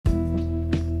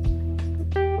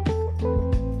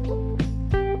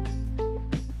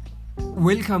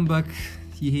ዌልካም ባክ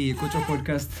ይሄ የቆጮ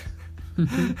ፖድካስት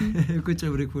የቆጮ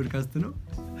ብሬክ ፖድካስት ነው።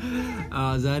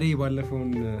 ዛሬ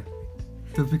ባለፈውን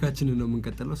ቶፒካችንን ነው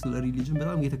የምንቀጥለው። ስለ ሪሊጅን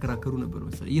በጣም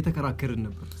እየተከራከርን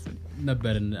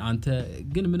ነበርን። አንተ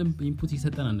ግን ምንም ኢንፑት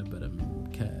ይሰጠን አልነበረም።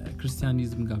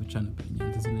 ከክርስቲያኒዝም ጋር ብቻ ነበር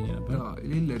አንተ ስለኔ ነበር።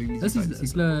 ሌላ ሪሊጅን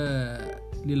ስለ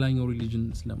ሌላኛው ሪሊጅን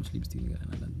ስለ ሙስሊም ስቲል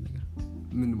ነገር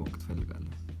ምን ማወቅ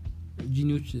ትፈልጋለህ?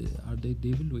 ጂኒዎች አር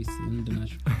ዴቪል ወይስ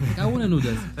ምንድናቸው? አሁን ነው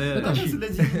ዳስ በጣም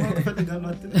ስለዚህ ማወቅ ፈልጋለሁ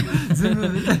አትል ዝም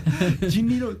ብለህ ጂኒ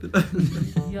ነው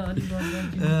ያ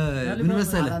ምን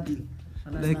መሰለህ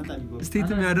ስቴት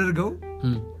የሚያደርገው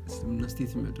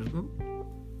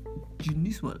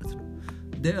ጂኒስ ማለት ነው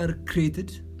they are created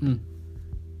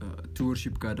to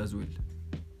worship God as well።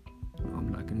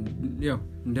 አምላክን ያው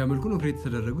እንዲያመልኩ ነው ክሬት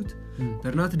ተደረጉት።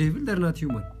 they're not devil, they're not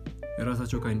human።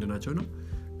 የራሳቸው ካይንድ ናቸው ነው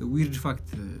weird fact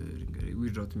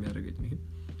weird out የሚያደርገኝ ነው።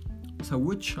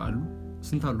 ሰዎች አሉ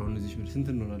ስንት አሉ እነዚህ ስንት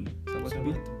እንሆናለን?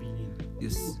 7 ቢሊዮን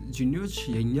yes ጂኒዎች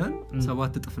የኛን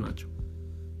 7 እጥፍ ናቸው።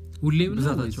 ሁሌም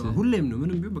ሁሌም ነው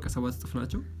ምንም ቢሆን በቃ 7 እጥፍ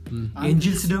ናቸው።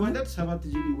 ኤንጅልስ ደግሞ 7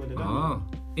 ጂኒ ይወለዳሉ።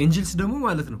 ኤንጅልስ ደግሞ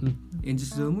ማለት ነው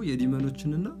ኤንጅልስ ደግሞ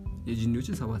የዲመኖችንና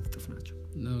የጂኒዎችን 7 እጥፍ ናቸው።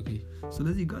 ኦኬ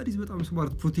ስለዚህ ጋዲስ በጣም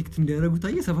ስማርት ፕሮቴክት እንዲያደርጉ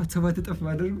ታየ 7 እጥፍ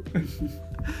ማድረጉ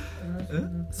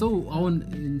ሶ አሁን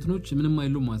እንትኖች ምንም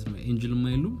አይሉም ማለት ነው። ኤንጅልም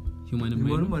አይሉም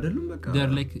ሂዩማንም አይደሉም በቃ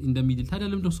they're like in the middle። ታዲያ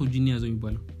ለምን ነው ጂኒ ያዘው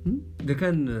የሚባለው?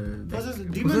 ገካን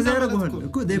ፖዘስ ያደርጉሃል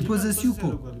እኮ they possess you እኮ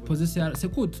ፖዘስ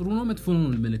ያደርጉ ጥሩ ነው መጥፎ ነው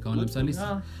ልመልክ። አሁን ለምሳሌ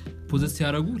ፖዘስ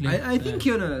ያደርጉ I think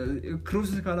የሆነ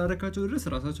ክሮስ ካላረካቸው ድረስ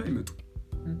ራሳቸው አይመጡ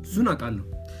እሱን አውቃለሁ።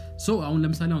 ሶ አሁን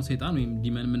ለምሳሌ አሁን ሰይጣን ወይም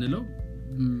ዲመን የምንለው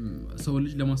ሰው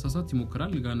ልጅ ለማሳሳት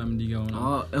ይሞክራል ጋናም እንዲጋው ነው።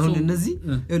 አሁን እነዚህ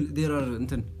there are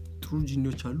እንትን ጥሩ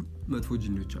ጂኒዎች አሉ መጥፎ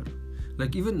ጂኒዎች አሉ።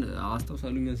 like even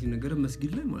አስተውሳሉኛ ሲነገር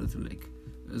መስጊድ ላይ ማለት ነው like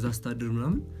እዛ አስተዳደር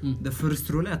ምናምን the first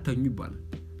row ላይ አታኙ ይባላል።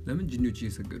 ለምን ጂኒዎች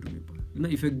እየሰገዱ ነው ይባላል። እና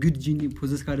if a good genie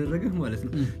possess ካደረገህ ማለት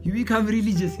ነው you become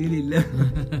religious የሌለ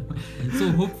so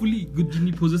hopefully good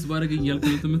genie possess ባደረገኝ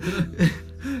ያልከው ተመተረ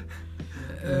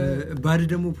ባድ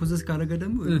ደግሞ possess ካደረገ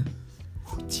ደግሞ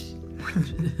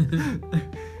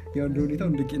ያው እንደሆነታው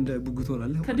እንደ ቡጉት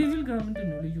ሆናለህ። ከዴቪል ጋር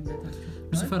ምንድነው ልዩነታቸው?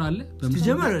 ሉሲፈር አለ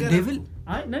ሲጀመር ዴቪል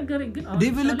አይ ነገረኝ ግን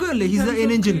ዴቪል እኮ አለ he's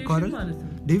an angel እኮ አይደል?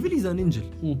 ዴቪል is an angel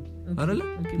አይደል?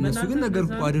 እነሱ ግን ነገር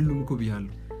እኮ አይደሉም እኮ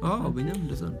ብያለሁ። በእኛም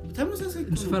እንደዛ ነው። ተመሳሳይ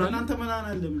ሉሲፈር እናንተ ማናን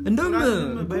አለ እንደውም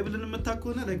ባይብልን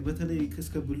መታከውና like በተለይ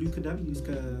እስከ ብሉይ ኪዳን እስከ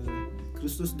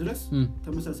ክርስቶስ ድረስ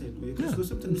ተመሳሳይ ነው።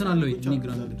 የክርስቶስም እንትን አለው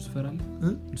ኒግራም ሉሲፈር አለ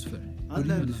ሉሲፈር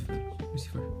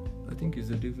ሉሲፈር I think is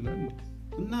the devil and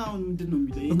እና አሁን ምንድነው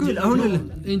የሚለው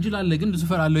ኤንጅል አለ ግን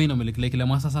ሉሲፈር አለ ወይ ነው ማለት like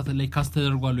ለማሳሳት ላይ ካስት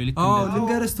ተደርጓል ወይ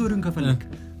ልንገር ስቶሪውን ከፈለክ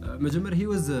መጀመሪያ he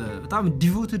was በጣም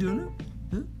ዲቮትድ የሆነ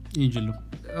ኤንጅል ነው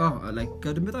like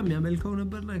ጋድም በጣም የሚያመልከው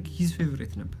ነበር like his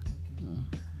favorite ነበር።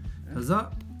 ከዛ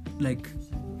like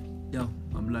ያው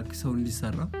አምላክ ሰው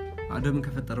እንዲሰራ አደምን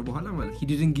ከፈጠረ በኋላ ማለት he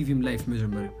didn't give him life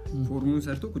መጀመሪያ ፎርሙን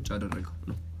ሰርቶ ቁጭ አደረገው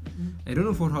ነው I don't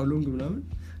know for how long ምናምን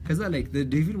ከዛ like the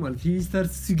devil ማለት he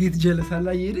starts to get jealous አላ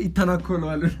ይሄድ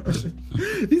ይተናኮለዋል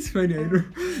it's funny I know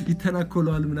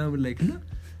ይተናኮለዋል ምናምን like እና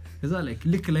ከዛ like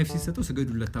ልክ ላይፍ ሲሰጠው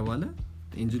ስገዱለት ተባለ።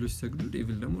 ኤንጅሎች ሲሰግዱ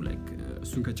ዴቪል ደግሞ like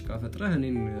እሱን ከጭቃ ፈጥረህ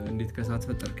እኔን እንዴት ከሳት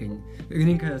ፈጠርከኝ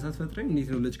እኔን ከሳት ፈጥረኝ እንዴት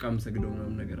ነው ለጭቃ የምሰግደው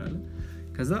ምናምን ነገር አለ።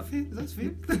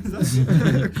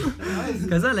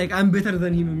 ከዛ like I'm better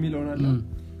than him የሚለው አለ።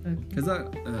 ከዛ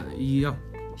ያው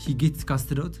he gets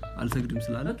casted out አልሰግድም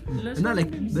ስላለ እና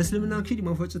like በእስልምና አክቹሊ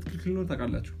ማፋጨት ክልክል ነው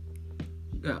ታውቃላችሁ።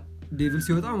 ዴቪል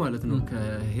ሲወጣ ማለት ነው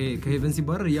ከሄቨን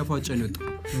ሲባረር ያፋጨ ነው የወጣው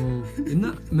እና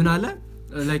ምን አለ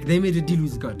like they made a deal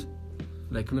with God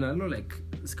like ምን አለው like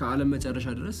እስከ ዓለም መጨረሻ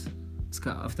ድረስ እስከ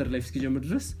after life እስኪጀምር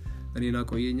ድረስ እኔና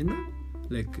ቆየኝና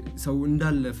like ሰው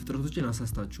እንዳለ ፍጥረቶችን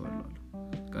አሳስታቸዋለሁ አለ።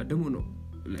 ቀደሙ ነው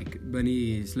like በኔ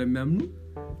ስለሚያምኑ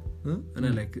እና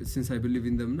like since I believe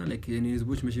in them እና like የኔ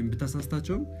ህዝቦች መቼም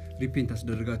ብታሳስታቸው ሪፔንት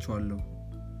አስደርጋቸዋለሁ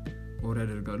or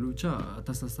ያደርጋሉ ብቻ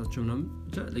አታሳስታቸው ምናምን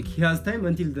ብቻ like he has time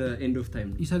until the end of time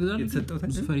ይሰግዳል።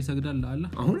 ሉሲፈር ይሰግዳል አለ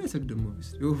አሁን አይሰግድም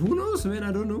who knows man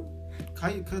I don't know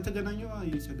ከተገናኘው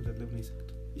ይሰግዳል ለምን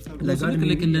አይሰግድም? ለጋድ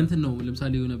ልክ እንደንትን ነው።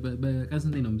 ለምሳሌ የሆነ በቀን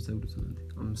ስንት ነው የምትሰግዱት እናንተ?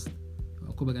 5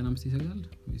 እኮ በቀን 5 ይሰግዳል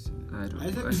ወይስ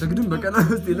አይሰግድም? በቀን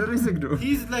 5 ይለር ይሰግዳል።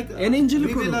 he's like an angel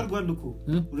እኮ ሪቤል አድርጓል እኮ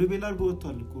ሪቤል አድርጎ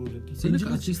ወጥቷል እኮ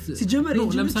ሲጀመር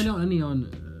ለምሳሌ እኔ አሁን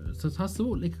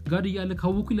ሳስበው like ጋድ እያለ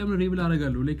ካወኩኝ ለምን ሪቤል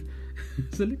አደርጋለሁ like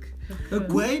ስልክ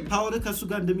ወይ ፓወር ከሱ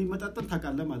ጋር እንደሚመጣጠን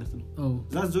ታውቃለህ ማለት ነው።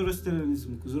 ዛት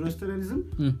ዞሮስትሪያኒዝም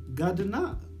ጋድና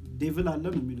ዴቪል አለ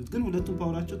ነው የሚሉት ግን ሁለቱም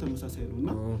ፓወራቸው ተመሳሳይ ነውና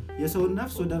የሰውን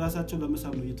ነፍስ ወደ ራሳቸው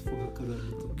ለመሳብ ነው እየተፎካከሩ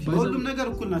ያሉት በሁሉም ነገር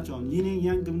እኩል ናቸው አሁን ይኔ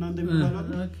ያንግ ምና እንደሚባለው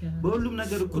በሁሉም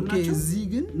ነገር እኩል ናቸው እዚህ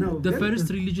ግን the first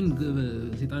religion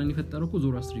ሰይጣንን የፈጠረው እኮ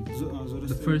ዞራስትሪዝም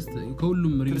the first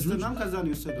ከሁሉም religion ክርስትናም ከዛ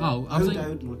ነው የወሰደው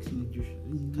አይሁድ ነው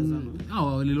ከዛ ነው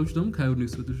ሌሎች ደግሞ ከአይሁድ ነው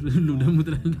የወሰዱት ሁሉም ደግሞ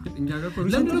እኛ ጋር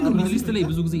ለምን ሚድል ኢስት ላይ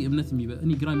ብዙ ጊዜ እምነት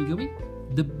እኔ ግራ የሚገባኝ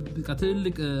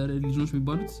ትልልቅ ሪሊጅኖች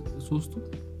የሚባሉት ሶስቱ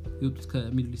የወጡት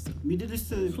ከሚድል ኢስት ነው ሚድል ኢስት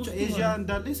ኤዥያ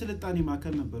እንዳለ ስልጣኔ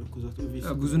ማከል ነበር እኮ ዛት ኦቪስ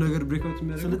ብዙ ነገር ብሬክ አውት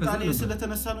የሚያደርገው ስልጣኔ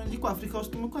ስለተነሳ ነው እንጂ እኮ አፍሪካ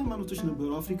ውስጥም እኮ ሃይማኖቶች ነበሩ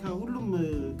አፍሪካ ሁሉም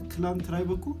ክላን ትራይብ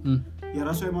እኮ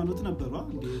የራሱ ሃይማኖት ነበሩ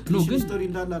ክሪስቲያን ስቶሪ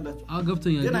እንዳላላቸው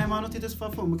ገብቶኛል ግን ሃይማኖት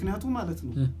የተስፋፋው ምክንያቱ ማለት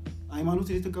ነው ሃይማኖት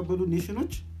የተቀበሉ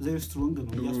ኔሽኖች ዘይ ስትሮንግ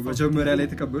ነው ያስፋፋው መጀመሪያ ላይ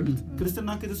የተቀበሉት ክርስትና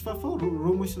ከተስፋፋው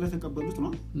ሮሞች ስለተቀበሉት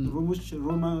ነው ሮሞች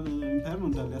ሮማ ኢምፓየር ነው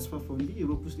እንዳለ ያስፋፋው እንጂ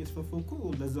ዩሮፕ ውስጥ ያስፋፋው እኮ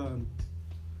ለዛ ነው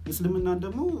እስልምና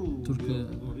ደግሞ ቱርክ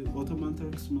ኦቶማን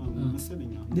ተርክስ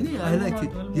መሰለኝ እኔ አይ ላይክ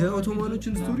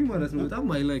የኦቶማኖችን ስቶሪ ማለት ነው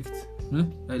በጣም አይ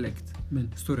ላይክት ምን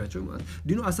ስቶሪያቸው ማለት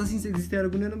ዲኖ አሳሲንስ ኤግዚስት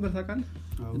ያደርጉ ነበር ታውቃለህ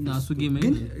እና እሱ ጌም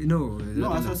ግን ነው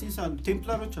አሳሲንስ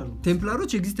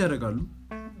ቴምፕላሮች ኤግዚስት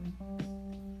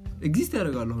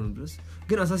ያደርጋሉ አሁን ድረስ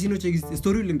ግን አሳሲኖች ኤግዚስት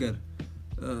ስቶሪው ልንገር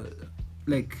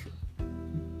ላይክ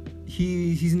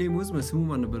his name was መስሙ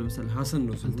ማን ነበር መሰለህ ሐሰን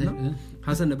ነው ስልጣ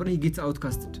ሐሰን ነበር he gets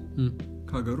outcasted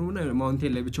ካገሩ እና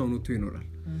ማውንቴን ላይ ብቻውን ወጥቶ ይኖራል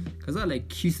ከዛ like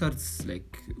he starts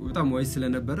like በጣም ዋይዝ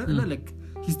ስለነበረ እና like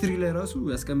history ላይ ራሱ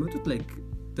ያስቀመጡት like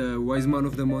the wise man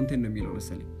of the mountain ነው የሚለው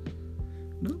መሰለኝ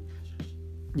ነው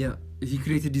yeah he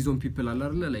created his own people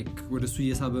አላለ like ወደሱ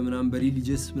እየሳበ ምናምን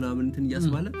በሪሊጂየስ ምናምን እንትን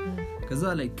እያስባለ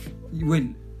ከዛ like well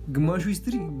ግማሹ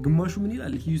history ግማሹ ምን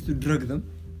ይላል he used to drug them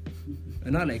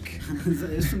እና like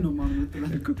እሱ ነው ማለት ነው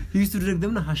he used to drug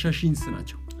them እና ሐሻሺንስ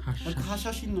ናቸው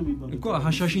ሐሻሺን ነው የሚባለው እኮ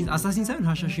ሐሻሺን አሳሲን ሳይሆን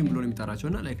ሐሻሺን ብሎ ነው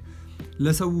የሚጠራቸውና like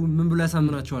ለሰው ምን ብሎ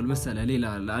ያሳምናቸዋል መሰለ ሌላ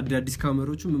አዲስ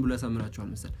ካሜሮቹ ምን ብሎ ያሳምናቸዋል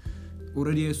መሰለ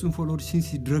ኦሬዲ እሱን ፎሎወር ሲንስ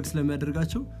ድረግ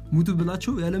ስለሚያደርጋቸው ሙቱ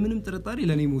ብላቸው ያለ ምንም ጥርጣሬ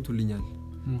ለኔ ሞቱልኛል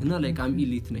እና like I'm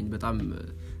elite ነኝ በጣም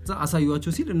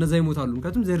አሳዩዋቸው ሲል እነዛ ይሞታሉ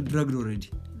ምክንያቱም they're drugged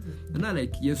already እና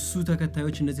like የሱ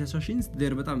ተከታዮች እነዚህ ሐሻሺንስ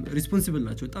they're በጣም ሪስፖንሲብል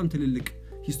ናቸው በጣም ትልልቅ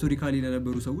ሂስቶሪካሊ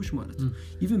ለነበሩ ሰዎች ማለት ነው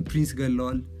ኢቭን ፕሪንስ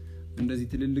ገለዋል እንደዚህ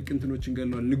ትልልቅ እንትኖችን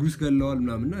ገለዋል ንጉስ ገለዋል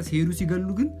ምናምንና ሲሄዱ ሲገሉ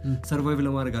ግን ሰርቫይቭ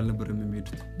ለማድረግ አልነበረም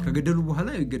የሚሄዱት ከገደሉ በኋላ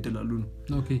ይገደላሉ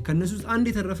ነው ከነሱ አንድ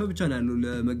የተረፈ ብቻ ነው ያለው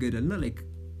ለመገደልና ላይክ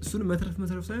እሱን መትረፍ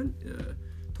ሳይሆን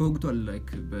ተወግቷል ላይክ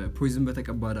በፖይዝን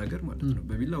በተቀባ ሀገር ማለት ነው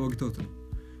በቢላ ወግተውት ነው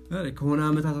ላይክ ከሆነ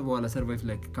አመታት በኋላ ሰርቫይቭ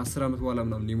ላይክ ከ10 አመት በኋላ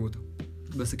ምናምን የሞተው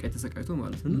በስቃይ ተሰቃይቶ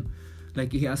ማለት ነው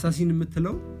ላይክ ይሄ አሳሲን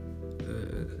የምትለው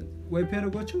ወይ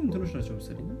ፒያረጓቸው እንትኖች ናቸው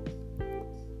መሰለኝ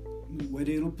ወደ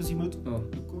ዩሮፕ ሲመጡ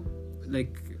እኮ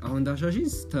ላይክ አሁን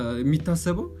ዳሻሺንስ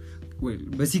የሚታሰበው ወይ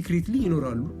በሲክሬትሊ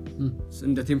ይኖራሉ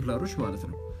እንደ ቴምፕላሮች ማለት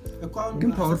ነው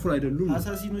ግን ፓወርፉል አይደሉም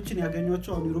አሳሲኖችን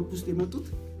ያገኟቸው አሁን ዩሮፕ ውስጥ የመጡት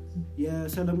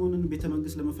የሰለሞንን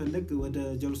ቤተመንግስት ለመፈለግ ወደ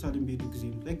ጀሩሳሌም ሄዱ ጊዜ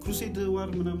ነው ላይክ ክሩሴድ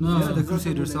ዋር ምናምን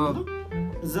ክሩሴደርስ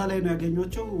እዛ ላይ ነው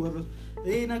ያገኟቸው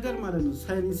ይሄ ነገር ማለት ነው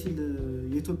ሳይንሲል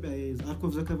የኢትዮጵያ አርክ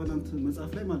ኦፍ ዘ ኮቨናንት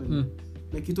መጽሐፍ ላይ ማለት ነው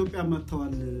ላይክ ኢትዮጵያ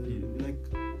መጥተዋል ላይክ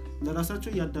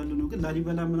ለራሳቸው ያዳሉ ነው ግን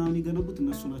ላሊበላ ምናምን ይገነቡት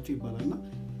እነሱ ናቸው ይባላልና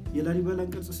የላሊበላን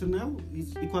ቅርጽ ስናየው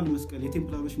ኢኳል መስቀል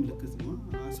የቴምፕላሮች ምልክት ነው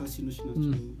አሳሲኖች ናቸው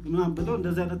ምናምን ብለው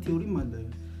እንደዛ አይነት ቲዮሪም አለ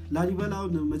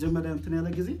ላሊበላውን መጀመሪያ እንትን ያለ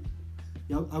ጊዜ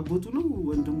ያው አጎቱ ነው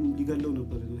ወንድሙ ሊገለው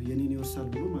ነበር የኔን ይወርሳል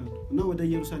ብሎ ማለት ነው እና ወደ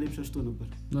ኢየሩሳሌም ሸሽቶ ነበር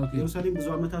ኢየሩሳሌም ብዙ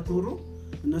አመታት ኖሮ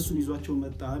እነሱን ይዟቸው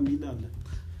መጣ የሚል አለ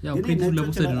ያው ክሬዲት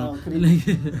ለቦሰድ ነው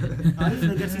አሪፍ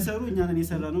ነገር ሲሰሩ እኛን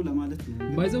እየሰራ ነው ለማለት ነው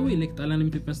ባይ ዘ ዌይ ላይክ ጣሊያን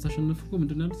ኢትዮጵያ ስታሸንፍ እኮ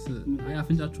ምንድነው አይ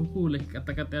አፍንጫቸው እኮ ላይክ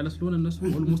ቀጠቀጥ ያለ ስለሆነ እነሱ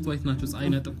ኦልሞስት ዋይት ናቸው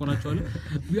ፀሐይና ጥቁራቸው አለ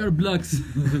we are blacks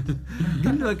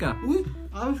ግን በቃ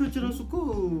አውሾች ራሱ እኮ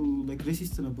ላይክ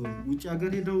ሬሲስት ነበሩ ውጪ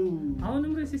ሀገር ሄደው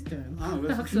አሁንም ሬሲስት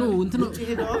ነው እንትን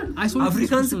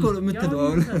አፍሪካንስ እኮ የምትለው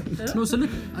ነው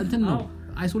ስልክ እንትን ነው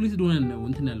አይሶሌትድ ሆነን ነው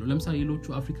እንትን ያለው ለምሳሌ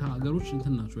ሌሎቹ አፍሪካ ሀገሮች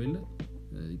እንትን ናቸው አይደል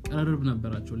ቀረርብ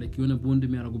ነበራቸው ላይክ የሆነ ቦንድ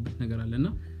የሚያደርጉበት ነገር አለና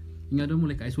እኛ ደግሞ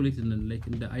ላይክ አይሶሌትድ ነን ላይክ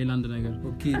እንደ አይላንድ ነገር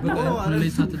ኦኬ በቃ ላይ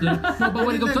ሳትደር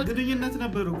ባባል ገብቷል ግንኙነት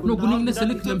ነበሩ ነው ግንኙነት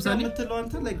ስልክ ለምሳሌ የምትለው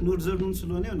አንተ ላይክ ኖርዘርኑን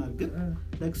ስለሆነ ይሆናል ግን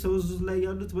ላይክ ሰውዝ ላይ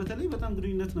ያሉት በተለይ በጣም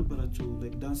ግንኙነት ነበራቸው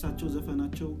ላይክ ዳንሳቸው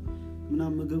ዘፈናቸው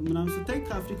ምናምን ምግብ ምናምን ስታይ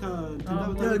ከአፍሪካ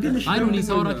ግን አይሮኒ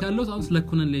ሳውራክ ያለው አሁን ስለ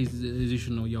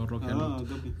ኮሎናይዜሽን ነው ያወራው ያለው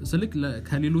ስልክ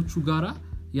ከሌሎቹ ጋራ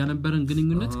ያነበረን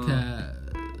ግንኙነት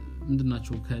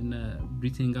ምንድናቸው ከነ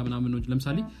ብሪቴን ጋር ምናምን ነው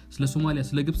ለምሳሌ ስለ ሶማሊያ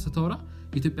ስለ ግብጽ ተወራ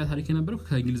ኢትዮጵያ ታሪክ የነበረው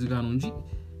ከእንግሊዝ ጋር ነው እንጂ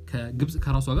ከግብጽ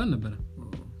ከራሷ ጋር ነበር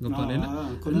ገብቷል አይደል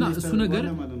እና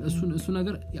እሱ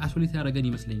ነገር አሶሌት ያደረገን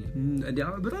ይመስለኛል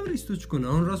በጣም ሪስቶች እኮ ነው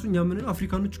አሁን ራሱ እኛ ምን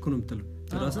አፍሪካኖች እኮ ነው የምትለው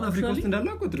ራስን አፍሪካ ውስጥ እንዳለ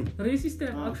አቆጥሩም ሬሲስት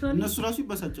አክቹአሊ እነሱ ራሱ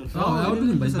ይበሳጫሉ አሁን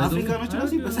አፍሪካኖች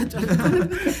ራሱ ይበሳጫሉ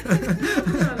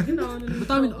ግን አሁን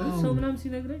በጣም ሰው ምናምን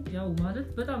ሲነግረኝ ያው ማለት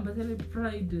በጣም በተለይ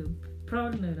ፕራውድ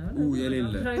ነው ይላል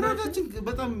የሌለ ፕራውዳችን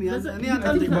በጣም እኔ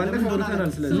ያናደኝ ባለፈው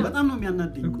አውርተናል ስለዚህ በጣም ነው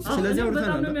የሚያናደኝ ስለዚህ በጣም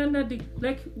አውርተናል ነው የሚያናደኝ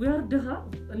ላይክ we are ድሃ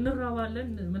እንራባለን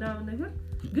ምናምን ነገር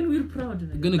ግን we're proud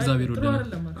ነው ግን እግዚአብሔር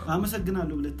ወደነ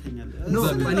አመሰግናለሁ ብለተኛል ኖ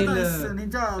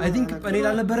አይ ቲንክ ፓኔል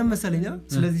አልነበረም መሰለኛ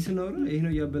ስለዚህ ስናወራ ይሄ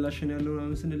ነው ያበላሸን ያለው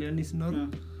ምናምን ስንል ያኔ ስናወራ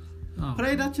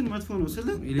ፕራይዳችን መጥፎ ነው ስለ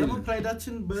ደግሞ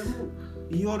ፕራይዳችን ደግሞ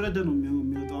እየወረደ ነው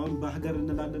የሚወጣው አሁን በሀገር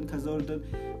እንላለን ከዛ ወርደን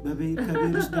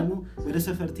ከቤሩስ ደግሞ ወደ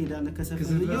ሰፈር ትሄዳለህ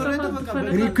ከሰፈር እየወረደ በቃ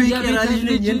እኮ ይቀራል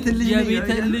ልጅ እንትን ልጅ የቤተ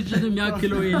ልጅ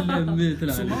የሚያክለው የለም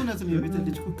ትላለህ ስማውነት ነው የቤተ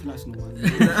ልጅ ክላስ ነው ማለት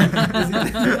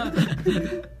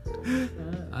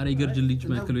አረ ገርጅ ልጅ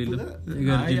የሚያክለው የለም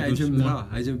ገርጅ ልጅ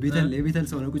አይጀም ቤተል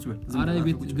ሰው ነው ቁጭ በል አረ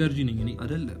ቤት ገርጅ ነኝ እኔ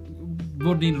አይደለም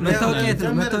ቦርዲን መታወቂያ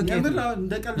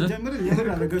እንደቀል ጀምር የምር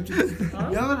አረጋችሁ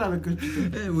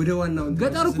ወደ ዋናው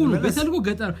ገጠር እኮ ነው ቤተልጎ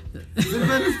ገጠር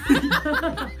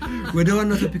ወደ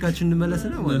ዋናው ቶፒካችን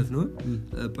እንመለስና ማለት ነው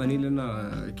ፓኔልና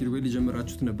ኪርዌል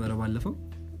ጀመራችሁት ነበር ባለፈው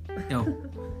ያው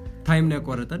ታይም ነው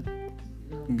ያቋረጠን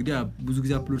እንግዲህ ብዙ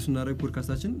ጊዜ አፕሎድ ስናደርግ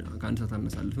ፖድካስታችን ከአንድ ሰዓት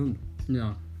አነሳልፍም ነው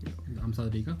ያው 50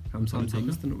 ደቂቃ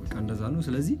 55 ነው በቃ እንደዛ ነው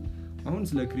ስለዚህ አሁን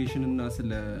ስለ ክሪኤሽን እና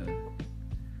ስለ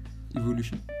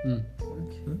ኢቮሉሽን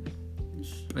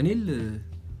ፓኔል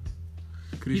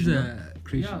ክሪኤሽን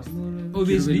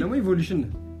ኦብቪየስሊ ደግሞ ኢቮሉሽን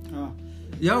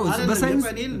ያው በሳይንስ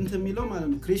ፓኔል እንትሚለው ማለት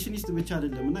ነው ክሪኤሽኒስት ብቻ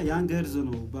አይደለም እና ያንገርዝ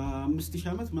ነው በ5000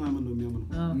 አመት ምናምን ነው የሚያምነው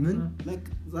ምን ላይክ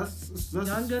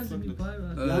ያንገርዝ የሚባል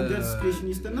ያንገርዝ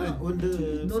ክሪኤሽኒስት እና ኦልድ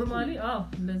ኖርማሊ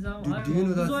እንደዛ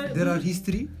there are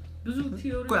history ብዙ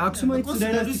ቲዮሪ ቆይ አክሱማይት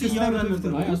ዳይናስቲ እያወራን ነው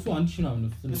እሱ 1000 ነው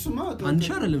እሱማ አንድ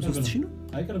ሺህ አይደለም 3000 ነው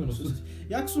አይቀርብ ነው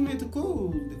የአክሱማይት እኮ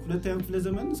ሁለተኛው ክፍለ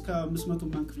ዘመን እስከ 500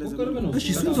 ማን ክፍለ ዘመን እሺ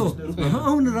እሱን ተው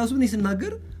አሁን ራሱ ነው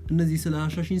ሲናገር እነዚህ ስለ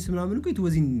አሻሽንስ ምናምን እኮ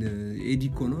የተወዚን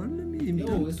ኤዲኮ ነው አይደል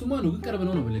እሱማ ነው ቅርብ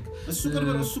ነው ማለት እሱ ቅርብ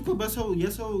ነው እሱ እኮ በሰው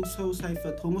የሰው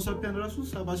ሳይፈት ሆሞ ሳፒያን ራሱ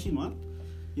 70,000 ነው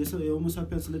አይደል የሆሞ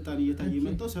ሳፒያን ስልጣኔ እየታየ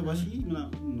የመጣው 70,000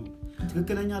 ምናምን ነው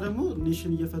ትክክለኛ ደግሞ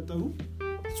ኔሽን እየፈጠሩ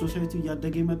ሶሳይቲ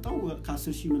ያደገ የመጣው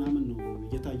ከ10,000 ምናምን ነው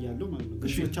እየታየ ያለው ማለት ነው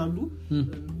ግሽዎች አሉ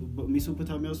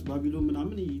ሜሶፖታሚያ ውስጥ ባቢሎን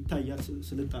ምናምን ይታያል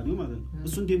ስልጣኔው ማለት ነው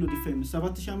እሱ እንዴት ነው ዲፋይን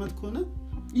 7,000 አመት ከሆነ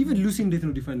ኢቭን ሉሲ እንዴት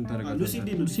ነው ዲፋይን ታደርጋለህ ሉሲ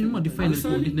እንዴት ነው ሲኒማ ዲፋይን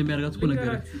ነው እንዴት እንደሚያደርጋት እኮ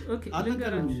ነገር ኦኬ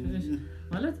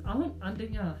ማለት አሁን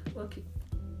አንደኛ ኦኬ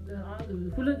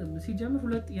ሲጀምር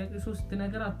ሁለት ጥያቄ ሶስት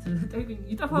ነገር አትጠይቁኝ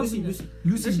ይጠፋብኝ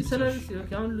ሉሲ ስለዚህ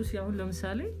ኦኬ አሁን ሉሲ አሁን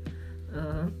ለምሳሌ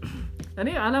እኔ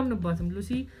አላምንባትም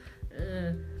ሉሲ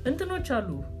እንትኖች አሉ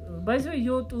ባይዘው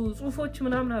የወጡ ጽሁፎች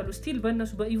ምናምን አሉ ስቲል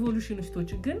በእነሱ በኢቮሉሽኒስቶች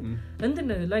ግን እንትን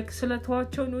ላይክ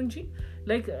ስለተዋቸው ነው እንጂ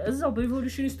ላይክ እዛው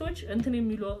በኢቮሉሽኒስቶች እንትን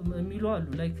የሚሉ አሉ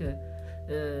ላይክ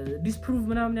ዲስፕሩቭ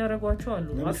ምናምን ያደርጓቸው አሉ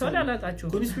አሻለ አላቃቸው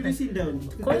ኮንስፓይረሲ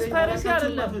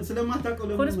አይደለም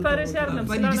ኮንስፓይረሲ አይደለም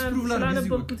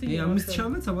ስላነበብኩት 5000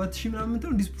 አመት 7000 ምናምን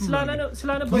ነው ዲስፕሩቭ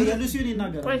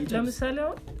ስላነበብኩት ለምሳሌ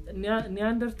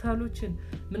ኒያንደርታሎችን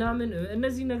ምናምን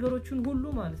እነዚህ ነገሮችን ሁሉ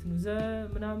ማለት ነው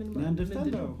ምናምን ኒያንደርታል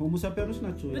ሆሞ ሳፒያኖስ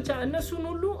ናቸው ብቻ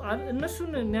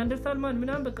እነሱን ኒያንደርታል ማን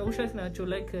ምናምን በቃ ውሸት ናቸው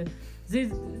ላይክ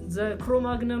ዘ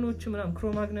ክሮማግነኖች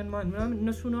ክሮማግነን ማን ምናምን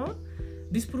እነሱ ነው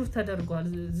ዲስፕሩቭ ተደርጓል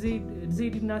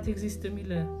ዜድ not exist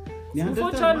የሚል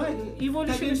ጽሁፎች አሉ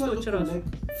ኢቮሉሽኒስቶች ራሱ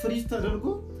ፍሪዝ ተደርጎ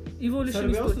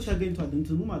ኢቮሉሽኒስቶች ተገኝቷል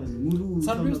እንትኑ ማለት ነው ሙሉ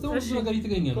ሰርቪስ ነገር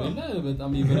ይተገኛል አይደል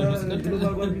በጣም ይበረስ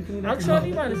አክቹአሊ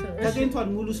ማለት ነው ተገኝቷል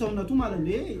ሙሉ ሰውነቱ ማለት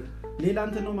ነው ሌላ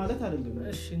እንትን ነው ማለት አይደለም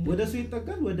ወደ ሰው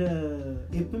ይጠጋል ወደ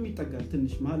ኤፕም ይጠጋል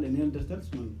ትንሽ ማለት ነው ኒያንደርታልስ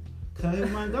ማለት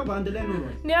ከሁማን ጋር በአንድ ላይ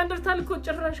ኖሯል ኒያንደርታል እኮ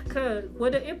ጭራሽ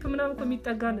ወደ ኤፕ ምናምን እኮ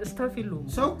የሚጠጋን ስታፍ የለው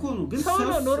ሰው እኮ ነው ግን ሰው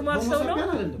ነው ኖርማል ሰው ነው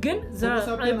ግን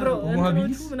አይብሮ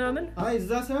እንትኖቹ ምናምን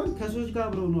እዛ ሳይሆን ከሰዎች ጋር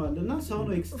አብረው ነዋልና ሰው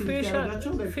ነው ኤክስትሪም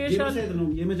ያደርጋቸው ጄኖሳይድ ነው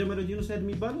የመጀመሪያው ጄኖሳይድ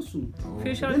የሚባለው እሱ ነው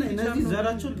ግን እነዚህ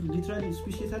ዘራቸው ሊትራሊ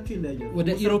ስፔሺሳቸው ይለያያል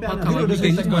ወደ ኢሮፓ አካባቢ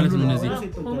ገይት ማለት ነው እነዚህ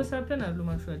ሆሞ ሳፒያን አሉ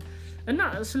ማክቹአሊ እና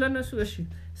ስለነሱ እሺ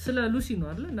ስለ ሉሲ ነው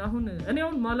አይደል አሁን እኔ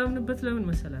አሁን ማላምንበት ለምን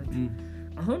መሰላችሁ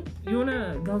አሁን የሆነ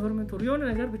ጋቨርንመንት ወር የሆነ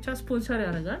ነገር ብቻ ስፖንሰር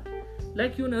ያደርጋል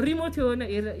ላይክ የሆነ ሪሞት የሆነ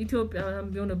ኢትዮጵያ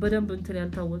የሆነ በደንብ እንትን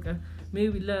ያልታወቀ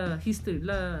ሜቢ ለሂስትሪ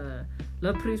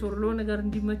ለፕሬስ ወር ለሆነ ነገር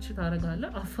እንዲመች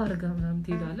ታደርጋለህ አፋር ጋር ምናምን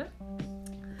ትሄዳለህ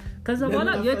ከዛ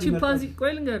በኋላ የቺምፓንዚ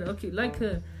ቆይልንገር ኦኬ ላይክ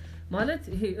ማለት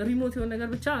ይሄ ሪሞት የሆነ ነገር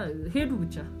ብቻ ሄዱ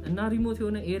ብቻ እና ሪሞት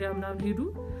የሆነ ኤሪያ ምናምን ሄዱ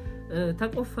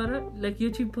ተቆፈረ ላይክ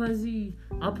የቺምፓንዚ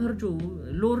አፐርጆ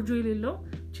ሎርጆ የሌለው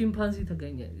ቺምፓንዚ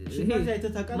ተገኘ ይሄ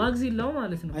ማግዚላው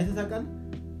ማለት ነው አይተታቃል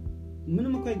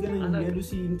ምንም እኮ አይገናኝም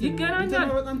የሉሲ ይገናኛል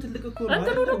በጣም ትልቅ እኮ ነው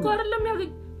እንትኑ እኮ አይደለም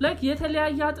ያገኝ ላይክ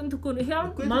የተለያየ አጥንት እኮ ነው ይሄ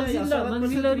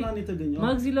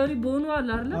ማግዚለሪ ቦኑ አለ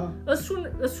አይደል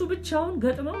እሱ ብቻውን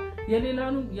ገጥመው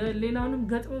የሌላኑም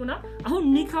ገጥመውና አሁን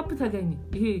ኒካፕ ተገኘ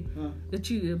ይሄ እቺ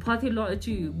ፓቴላ እቺ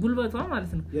ጉልበቷ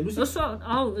ማለት ነው እሱ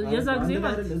አው የዛ ጊዜ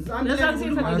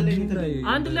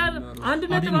አንድ ላይ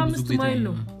 1.5 ማይል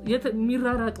ነው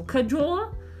የሚራራቀው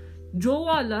ጆዋ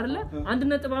አለ አይደል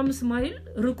 1.5 ማይል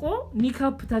ርቆ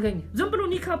ኒካፕ ተገኘ ዝም ብሎ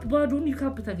ኒካፕ ባዶ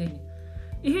ኒካፕ ተገኘ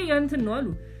ይሄ ያንተን ነው አሉ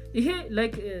ይሄ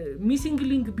ላይክ ሚሲንግ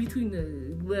ሊንክ ቢትዊን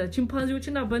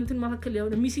ቺምፓንዚዎችና በእንትን መካከል ያው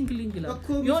ሚሲንግ ሊንክ ላይ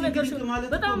የሆነ ነገር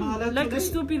በጣም ላይክ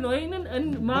ስቱፒድ ነው አይነን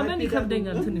ማመን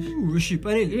ይከብደኛል ትንሽ እሺ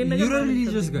ፓኔል ዩራል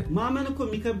ሪሊጂየስ ጋር ማመን እኮ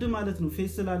የሚከብድ ማለት ነው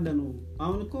ፌስ ስላለ ነው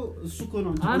አሁን እኮ እሱ እኮ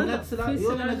ነው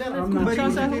የሆነ ነገር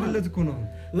አማካኝነት እኮ ነው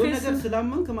የሆነ ነገር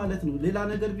ስላመንክ ማለት ነው ሌላ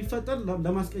ነገር ቢፈጠር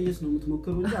ለማስቀየስ ነው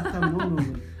የምትሞክረው እንጂ አታምነው ነው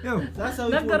ያው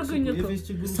ነገርኩኝ እኮ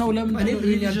ሰው ለምን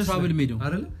ሪሊጂየስ ትራቭል ሜዶ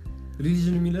አይደል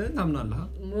ሪሊጅን የሚለው ታምናለህ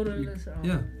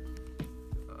ያ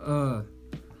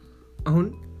አሁን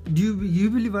you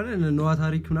believe in ኖዋ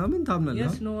ታሪክ ምናምን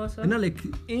ታምናለህ እና like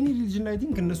any religion I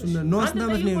think እነሱ ኖዋ ስንት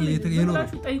ነው የኖረው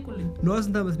ኖዋ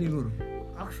ስንት ዓመት ነው የኖረው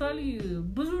actually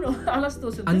ብዙ ነው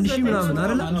አላስተውስም 1000 ምናምን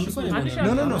አይደል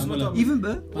no even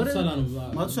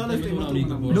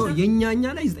no የኛኛ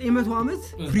ላይ 900 ዓመት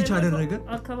ፍሪች አደረገ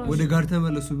ወደ ጋር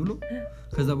ተመለሱ ብሎ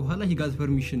ከዛ በኋላ he got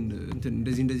permission እንትን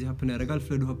እንደዚህ happen ያደርጋል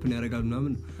ፍለዱ happen ያደርጋል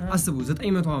ምናምን አስቡ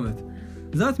 900 ዓመት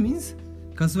that means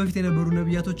ከሱ በፊት የነበሩ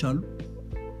ነብያቶች አሉ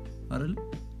አይደል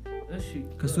እሺ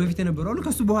ከሱ በፊት የነበሩ አሉ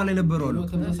ከሱ በኋላ የነበሩ አሉ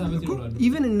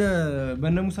ኢቭን እነ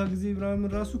በነ ሙሳ ጊዜ ብራም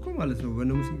ራሱ እኮ ማለት ነው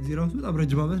በነ ሙሳ ጊዜ ራሱ በጣም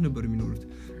ረጅም ዓመት ነበር የሚኖሩት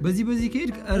በዚህ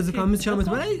ከሄድ እርዝ ከ5000 ዓመት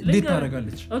በላይ ዴት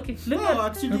ታደርጋለች ኦኬ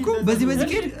እኮ በዚህ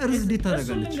ከሄድ እርዝ ዴት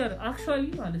ታደርጋለች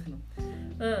actually ማለት ነው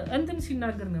እንትን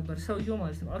ሲናገር ነበር ሰውየው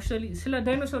ማለት ነው actually ስለ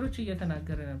ዳይኖሰሮች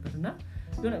እየተናገረ ነበርና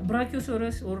የሆነ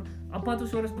ብራኪዮሳውረስ ኦር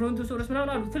አፓቶሳውረስ ብሮንቶሳውረስ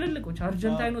ምናምን አሉ ትልልቆች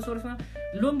አርጀንታይኖሳውረስ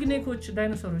ሎንግኔኮች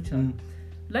ዳይኖሰሮች አሉ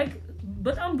ላይክ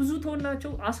በጣም ብዙ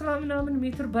ተወናቸው 10 ምናምን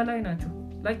ሜትር በላይ ናቸው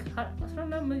ላይክ 10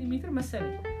 ምናምን ሜትር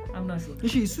መሰለኝ አምናሹ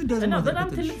እሺ እሱ ደስ እና በጣም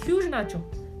ትልቅ ሂውጅ ናቸው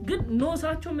ግን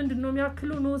ኖሳቸው ምንድነው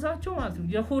የሚያክለው ኖሳቸው ማለት ነው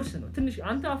የሆርስ ነው ትንሽ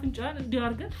አንተ አፍንጫን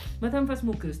እንዲያርገ መተንፈስ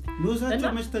ሞክር እስቲ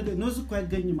ኖሳቸው መስተገ ኖስ እኮ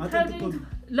አይገኝም አጥንት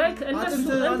ላይክ እነሱ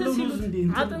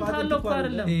አጥንት አለው እኮ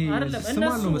አይደለም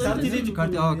እነሱ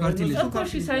ካርቲሌጅ እኮ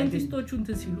ሳይንቲስቶቹ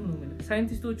እንትን ሲሉ ነው ማለት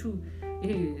ሳይንቲስቶቹ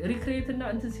ይሄ ሪክሬት እና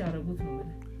እንትን ሲያደርጉት ነው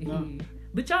ማለት ይሄ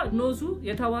ብቻ ኖዙ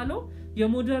የተባለው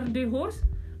የሞደርን ዴይ ሆርስ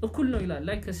እኩል ነው ይላል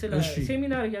ላይክ ስለ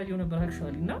ሴሚናር ያየው ነበር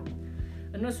actually እና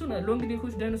እነሱ ሎንግ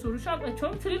ኔኮች ዳይኖሰሮች አቃቸው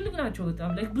ትልልቅ ናቸው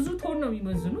በጣም ላይክ ብዙ ቶን ነው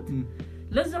የሚመዝኑት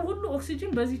ለዛ ሁሉ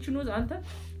ኦክሲጅን በዚህች ኖዝ አንተ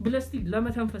ብለስቲ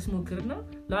ለመተንፈስ ሞክርና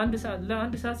ለአንድ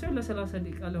ሰዓት ሲሆን ለ30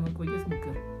 ደቂቃ ለመቆየት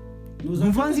ሞክር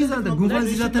ጉንፋን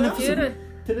ሲይዛ ተነፍስ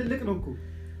ትልልቅ ነው እኮ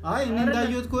አይ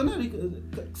እንዳየሁት ከሆነ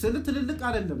ትልልቅ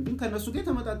አይደለም ግን ከነሱ ጋር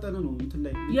ተመጣጣነ ነው እንትን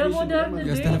ላይ የሞደርን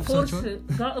ሆርስ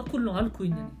ጋር እኩል ነው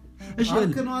አልኩኝ እሺ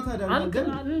አልከኗታ አይደለም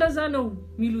እንደዛ ነው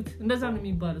የሚሉት እንደዛ ነው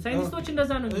የሚባለው ሳይንቲስቶች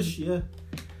እንደዛ ነው እሺ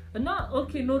እና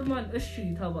ኦኬ ኖርማል እሺ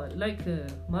ተባለ ላይክ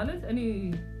ማለት እኔ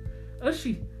እሺ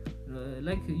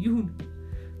ላይክ ይሁን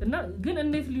እና ግን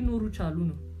እንዴት ሊኖሩ ቻሉ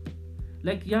ነው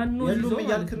ላይክ ያን ነው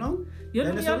ያልክ ነው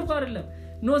ያልኩ አይደለም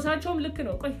ኖሳቸውም ልክ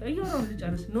ነው ቆይ እያወራሁ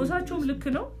ልጨርስ ኖሳቸውም ልክ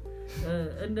ነው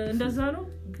እንደዛ ነው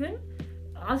ግን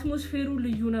አትሞስፌሩ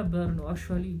ልዩ ነበር ነው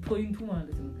actually ፖይንቱ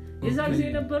ማለት ነው የዛ ጊዜ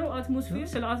የነበረው አትሞስፌር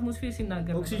ስለ አትሞስፌር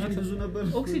ሲናገር ኦክሲጅን ብዙ ነበር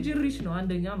ኦክሲጅን ሪች ነው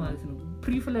አንደኛ ማለት ነው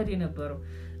ፕሪፍለድ የነበረው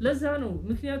ለዛ ነው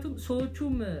ምክንያቱም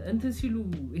ሰዎቹም እንትን ሲሉ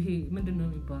ይሄ ምንድነው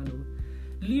የሚባለው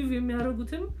ሊቭ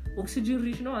የሚያደርጉትም ኦክሲጅን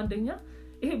ሪች ነው አንደኛ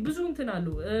ይሄ ብዙ እንትን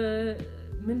አለው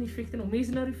ምን ኢፌክት ነው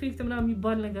ሜዝነር ኢፌክት ምናምን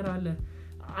የሚባል ነገር አለ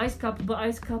አይስ ካፕ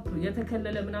በአይስ ካፕ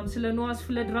የተከለለ ምናም ስለ ኖዋስ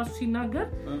ፍለድ ራሱ ሲናገር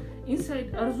ኢንሳይድ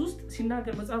አርዝ ውስጥ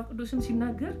ሲናገር መጽሐፍ ቅዱስም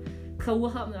ሲናገር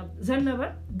ከውሃ ዘነበ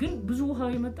ግን ብዙ ውሃ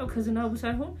የመጣው ከዝናቡ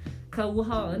ሳይሆን ከውሃ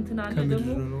እንትና አለ ደግሞ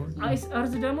አይስ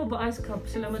አርዝ ደግሞ በአይስ ካፕ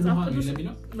ስለ መጽሐፍ ቅዱስ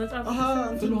መጽሐፍ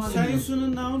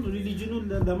ሳይንሱንና አሁን ሪሊጂኑን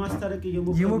ለማስታረቅ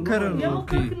የሞከረ ነው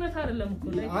የሞከርክነት አይደለም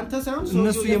እኮ ላይ አንተ ሳይሆን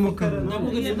እነሱ የሞከረ ነው ደግሞ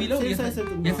ግን የሚለው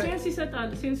ሴንስ ይሰጣል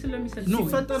ሴንስ ስለሚሰጥ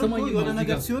ሲፈጠር እኮ የሆነ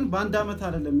ነገር ሲሆን በአንድ አመት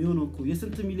አይደለም የሚሆነው እኮ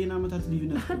የስንት ሚሊዮን አመታት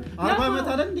ልዩነት 40 አመት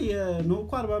አይደል ነው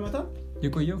እኮ 40 አመታት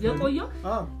የቆየው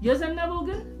የዘነበው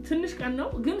ግን ትንሽ ቀን ነው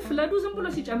ግን ፍለዱ ዝም ብሎ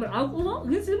ሲጨምር አቁሞ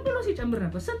ግን ዝም ብሎ ሲጨምር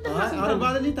ነበር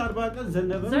 40 ሌሊት 40 ቀን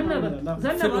ዘነበ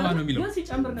ፍልውሃ ነው የሚለው ግን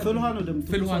ሲጨምር ነበር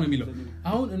ፍልውሃ ነው የሚለው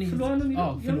አሁን እኔ ፍልውሃ ነው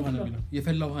የሚለው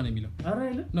የፈላ ውሃ ነው የሚለው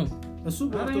አራይለ ነው እሱ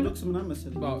በኦርቶዶክስ ምናምን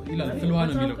መሰለኝ ይላል ፍልውሃ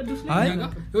ነው የሚለው አይጋ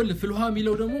ይኸውልህ ፍልውሃ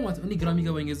የሚለው ደግሞ ማለት እኔ ግራም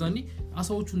ይገባኝ የዛኔ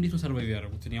አሳዎቹ እንዴት ነው ሰርቫይቭ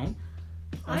ያደረጉት እኔ አሁን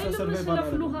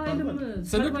ስለፍሉ ኃይልም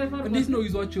ሰርቫይቫል እንዴት ነው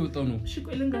ይዟቸው የወጣው ነው እሺ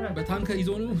ቆይ ልንገራችሁ በታንከ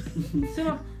ይዞ ነው ስማ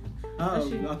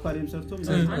አኳሪየም ሰርቶ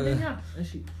አንደኛ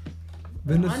እሺ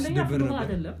በነሱ ደበር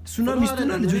አይደለም እሱና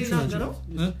ሚስቱና ልጆቹ ናቸው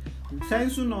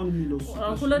ሳይንሱን ነው የሚለው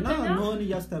ሁለተኛ ነው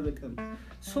እያስታበቀም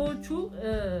ሰዎቹ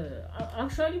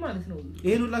አክቹአሊ ማለት ነው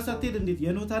ይሄን ሁላ ሳትሄድ እንዴት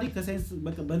የኖ ታሪክ ከሳይንስ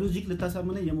በቃ በሎጂክ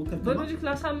ልታሳምነ የሞከርክ በሎጂክ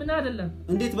ላሳምነ አይደለም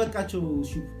እንዴት በቃቸው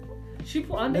ሺፑ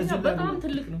አንደኛ በጣም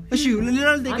ትልቅ ነው እሺ ሌላ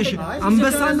ልጠይቅሽ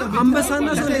አንበሳና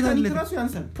ሰው ታለች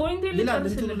ፖይንት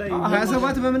ላይ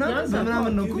 27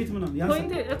 በምናምን ነው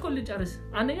ፖይንት እኮ ልጨርስ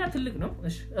አንደኛ ትልቅ ነው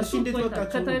እሺ እሱ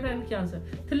ከታይታኒክ ያንሰ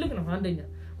ትልቅ ነው አንደኛ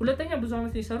ሁለተኛ ብዙ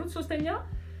አመት የሰሩት ሶስተኛ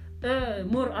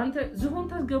ሞር አንተ ዝሆን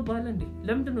ታስገባለህ እንዴ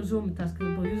ለምንድን ነው ዝሆን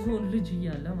የምታስገባው የዝሆን ልጅ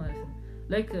እያለ ማለት ነው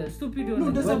like stupid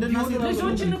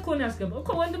ልጆችን እኮ ነው ያስገባው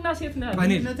እኮ ወንድና ሴት ነው ያለው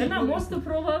እና most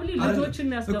probably ልጆችን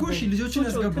ነው ያስገባው እኮ እሺ ልጆችን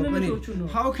ያስገባው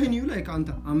how can you like አንተ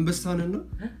አንበሳንና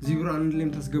ዚብራን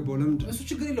ለምን ታስገባው ለምንድን እሱ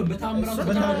ችግር የለውም በታምራት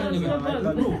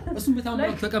እሱም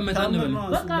በታምራት ተቀመጣን ነው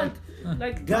በቃ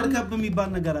like ጋር ከብ የሚባል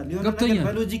ነገር አለ የሆነ ነገር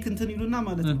በሎጂክ እንትን ይሉና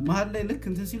ማለት ነው መሀል ላይ ልክ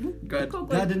እንትን ሲሉ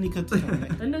ጋድን ይከቱታል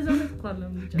እንደዛ ነው እኮ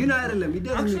አይደለም ግን አይደለም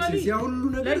ይደረግ ያ ሁሉ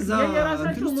ነገር ዛ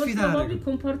የራሳቸው most probably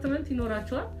compartment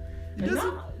ይኖራቸዋል እና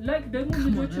ላይክ ደግሞ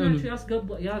ልጆች ናቸው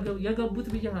ያገቡት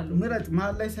ብያለሁ ምረት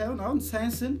መሀል ላይ ሳይሆን አሁን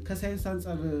ሳይንስን ከሳይንስ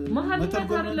አንፃር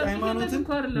መተርጎም ሃይማኖትን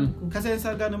ከሳይንስ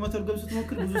ጋር ነው መተርጎም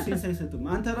ስትሞክር ብዙ ሴንስ አይሰጥም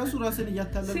አንተ ራስን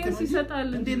እያታለልክ ነው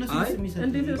እንዴ ነው ሴንስ የሚሰጥ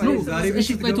እሺ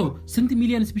ቆይቶ ስንት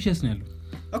ሚሊዮን ስፒሺስ ነው ያለው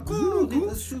እኮ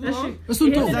እሱ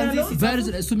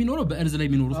እሱ የሚኖረው በእርዝ ላይ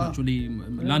የሚኖሩት ናቸው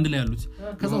ላንድ ላይ ያሉት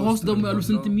ከዛ ውስጥ ደግሞ ያሉት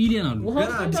ስንት ሚሊዮን አሉ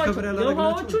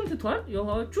የውሃዎቹን ትቷል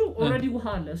የውሃዎቹ ኦልሬዲ ውሃ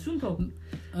አለ እሱን ተው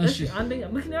እሺ አንደኛ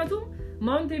ምክንያቱም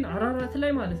ማውንቴን አራራት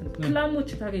ላይ ማለት ነው ክላሞች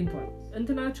ታገኝቷል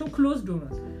እንትናቸው ክሎዝድ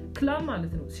ሆኗል ክላም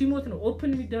ማለት ነው ሲሞት ነው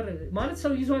ኦፕን የሚደረግ ማለት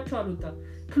ሰው ይዟቸው አልወጣ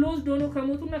ክሎዝድ ሆኖ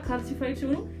ከሞቱና ካልሲፋይድ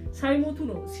ሲሆኑ ሳይሞቱ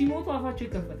ነው ሲሞቱ አፋቸው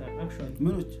ይከፈታል አክቹአሊ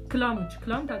ምኖች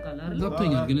ክላም ታውቃለህ አይደል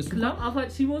ገብቶኛል ግን እሱ ክላም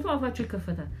ሲሞቱ አፋቸው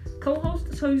ይከፈታል ከውሃ ውስጥ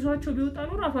ሰው ይዟቸው ቢወጣ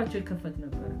ነው አፋቸው ይከፈት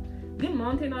ነበር ግን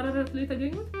ማውንቴን አራራት ላይ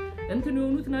ተገኙት እንትን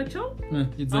የሆኑት ናቸው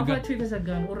አፋቸው የተዘጋ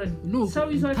ነው ኦሬዲ ሰው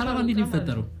ይዟቸው ታላላ እንዴት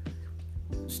ይፈጠረው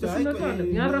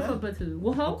ያረፈበት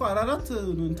ውሃው እኮ አራራት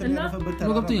እንትን ያረፈበት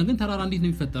ገብቶኛል ግን ተራራ እንዴት ነው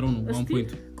የሚፈጠረው ነው ዋን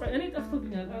ፖይንት እኔ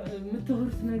ጠፍቶብኛል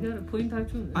የምትወሩት ነገር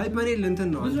ፖይንታችሁ አይ ፓኔል እንትን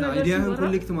ነው አይዲያህን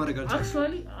ኮሌክት ማድረግ አልቻልኩም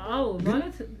አክቹአሊ አዎ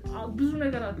ማለት ብዙ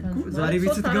ነገር አታውቁ ዛሬ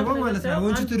ቤት ስትገባ ማለት ነው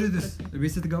ወንጭ ትርድስ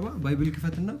ቤት ስትገባ ባይብል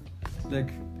ክፈትና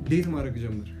ላይክ ዴት ማድረግ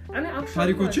ጀምር እኔ አክቹአሊ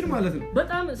ታሪኮችን ማለት ነው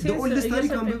በጣም ሴንስ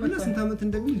ታሪክ አንበበና ስንት አመት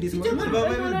እንደሚል ዴት ማለት ነው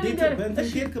በባይብል ዴት በእንትን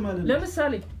ሼክ ማለት ነው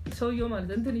ለምሳሌ ሰውየው ማለት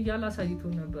እንትን እያለ አሳይቶ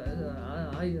ነበር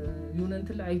የሆነ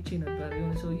እንትን ላይ አይቼ ነበር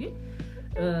የሆነ ሰውዬ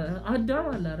አዳም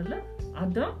አለ አይደለ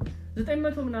አዳም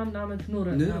 900 ምናምን አመት ኖረ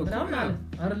ምናምን አለ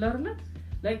አይደለ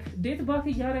ላይክ ዴት ባክ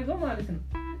ያያረገው ማለት ነው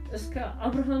እስከ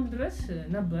አብርሃም ድረስ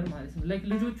ነበር ማለት ነው ላይክ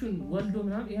ልጆቹን ወልዶ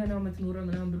ምናምን ይሄን አመት ኖረ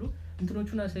ምናምን ብሎ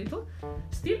እንትኖቹን አሳይቶ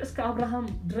ስቲል እስከ አብርሃም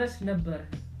ድረስ ነበር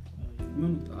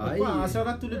ምን አይ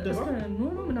 14 ትውልድ ነው ኖ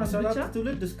ምናምን 14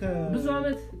 ትውልድ እስከ ብዙ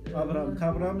አመት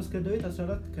ከአብርሃም እስከ ዳዊት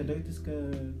 14 ከዳዊት እስከ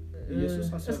ኢየሱስ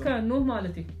 14 እስከ ኖህ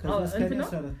ማለት እንትና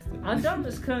አዳም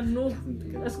እስከ ኖህ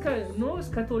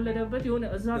እስከ ተወለደበት የሆነ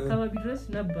እዛ አካባቢ ድረስ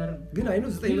ነበር ግን አይኑ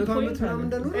 900 አመት ምናምን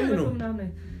እንደኖረ ነው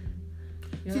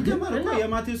ሲጀመር እኮ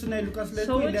የማቴዎስ እና የሉቃስ ላይ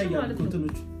ይለያያል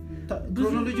እንትኖች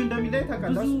ክሮኖሎጂ እንደሚለያይ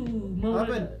ታውቃለህ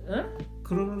አበል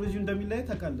ክሮኖሎጂ እንደሚለያይ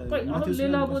ታውቃለህ ማቴዎስ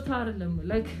ሌላ ቦታ አይደለም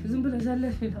ላይክ ዝም ብለህ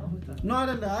ዘለህ ሌላ ቦታ ነው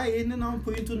አይደል አይ ይሄንን አሁን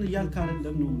ፖይንቱን እያልክ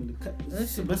አይደለም ነው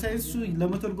በሳይንሱ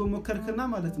ለመተርጎም ሞከርክና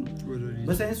ማለት ነው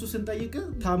በሳይንሱ ስንጠይቅ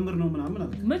ታምር ነው ምናምን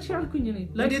አለ መቼ ያልኩኝ እኔ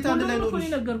እንዴት አንድ ላይ ነው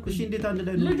እሺ እንዴት አንድ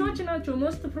ላይ ነው ልጆች ናቸው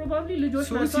most probably ልጆች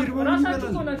ናቸው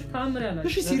ራሳቸው ሆናችሁ ታምር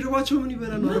ያላችሁ እሺ ሲርባቸው ምን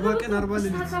ይበላሉ 40 ቀን 40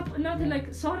 ሌሊት እናት ላይክ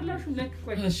ሶርላሹ ላይክ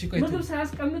ምግብ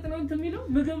ሳያስቀምጥ ነው እንትን የሚለው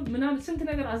ምግብ ምናምን ስንት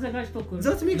ነገር አዘጋጅቶ እኮ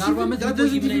ዛት ሜክስ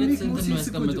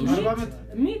ያስቀምጠው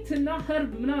ሚትና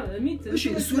herb ምናምን ሚት እሺ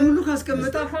እሱ ሁሉ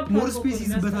ካስቀመጠ ሞር ስፔስ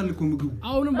ይዝበታል እኮ ምግቡ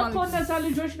አሁንም ማለት ነው እነዛ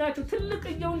ልጆች ናቸው ትልቅ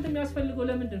እየው እንደሚያስፈልገው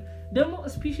ለምንድን ደግሞ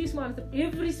ስፒሺስ ማለት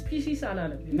every species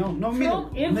አላለም ነው የሚለው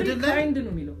every kind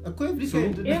ነው የሚለው እኮ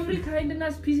every kind እና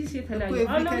species የተለያየ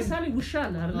አለ ለምሳሌ ውሻ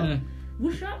አለ አይደል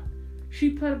ውሻ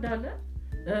ሺፐርድ አለ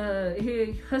ይሄ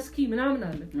ሀስኪ ምናምን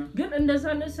አለ ግን እንደዛ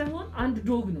ነው ሳይሆን አንድ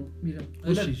ዶግ ነው የሚለው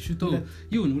እሺ ሽቶ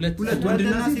ይሁን ሁለት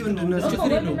ወንድና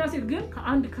ሴት ግን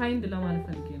ከአንድ ካይንድ ለማለት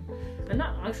ፈልጌ ነው እና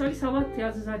አክቹአሊ 7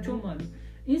 ያዘዛቸው ማለት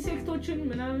ኢንሴክቶችን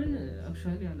ምናምን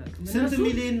አክቹአሊ አላውቅም ስንት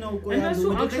ሚሊዮን ነው ቆያሉ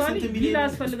ወደ ስንት ሚሊዮን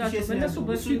ያስፈልጋቸው እነሱ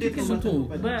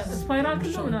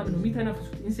በስፓይራክል ነው ምናምን ነው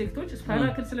የሚተነፍሱት ኢንሴክቶች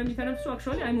ስፓይራክል ስለሚተነፍሱ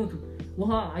አክቹአሊ አይሞቱም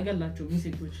ውሃ አይገላቸውም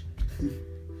ኢንሴክቶች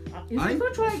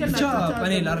ኢንሴክቶች ውሃ አይገላቸውም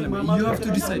ፓኔል አይደለም you have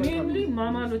to decide mainly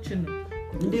ማማሎችን ነው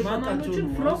ማማሎችን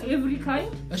from every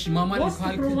kind እሺ ማማል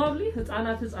ካልክ probably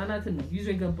ህፃናትን ነው ይዞ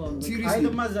የገባው ነው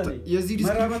አይደለም አዛለ የዚህ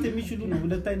ዲስክሪፕሽን የሚችሉ ነው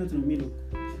ሁለት አይነት ነው የሚለው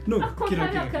ኖ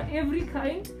every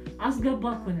kind አስገባ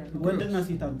እኮ ነው ወንድና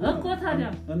ሴት አሉ እኮ ታዲያ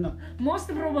እና most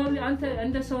probably አንተ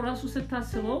እንደ ሰው ራሱ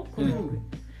ስታስበው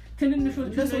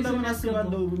ትንንሾቹ ለምን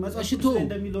አስባለሁ መጽሐፍ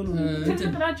እንደሚለው ነው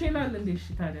ትልቅናቸው ይላል እንዴ እሺ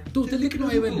ታዲያ ትልቅ ነው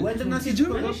አይበል ወንድና ሴት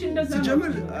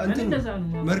ሲጀምር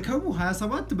መርከቡ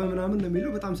 27 በምናምን ነው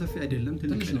የሚለው በጣም ሰፊ አይደለም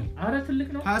ትልቅ ነው አረ ትልቅ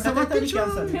ነው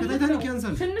 27 ከታሪክ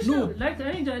ያንሳል ነው ላይክ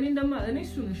እኔ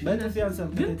እሱ ነው በጣም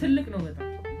ያንሳል ግን ትልቅ ነው በጣም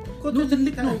ነው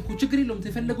ትልቅ ነው እኮ ችግር የለውም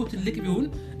ተፈለገው ትልቅ ቢሆን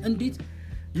እንዴት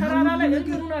ተራራ ላይ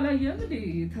እንትኑን አላየም እንዴ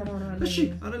ተራራ ላይ እሺ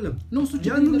አይደለም ነው እሱ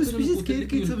ያን ሁሉ ስፒሲስ ከየት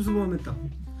ተሰብስቦ መጣ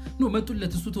ነው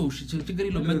መጡለት እሱ ተውሽ ችግር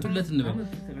የለውም መጡለት እንበል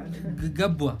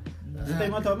ገባ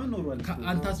ዘጠይማታምን ኖርዋል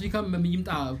አንታርክቲካ ይምጣ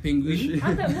ፔንጉዊን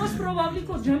አንተ most probably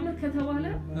እኮ ጀምር ከተባለ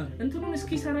እንትኑን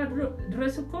እስኪ ሰራ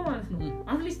ድረስ እኮ ማለት ነው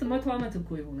አትሊስት 100 አመት እኮ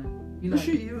ይሆናል እሺ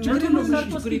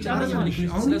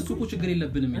አሁን እሱ እኮ ችግር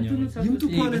የለብንም እኛ ይምጡ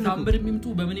እኮ አለ ታምበር የሚምጡ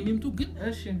በምን የሚምጡ ግን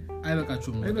እሺ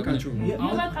አይበቃቸውም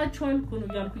ይበቃቸዋል እኮ ነው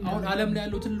ያልኩኝ አሁን ዓለም ላይ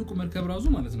ያለው ትልቁ መርከብ ራሱ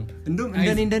ማለት ነው እንደውም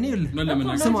እንደኔ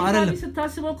ስማ አይደለም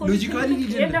ሎጂካሊ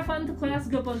ኤሌፋንት እኮ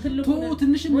ያስገባው ትልቁ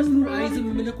ትንሽ ምን አይዝም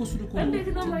መለኮሱ እኮ እንዴት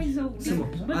ነው ማይዘው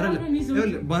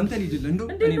ባንተ ሊድል እንደውም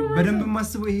እኔ በደንብ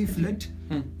ማስበው ይሄ ፍለድ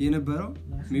የነበረው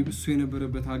ሜቢ እሱ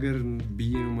የነበረበት ሀገር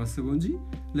ብዬ ነው ማስበው እንጂ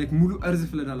ላይክ ሙሉ እርዝ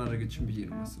ፍለድ አላረገችም ብዬ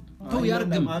ነው ማስበው ተው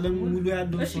ያርግም ዓለም ሙሉ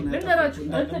ያለው ሰው ነው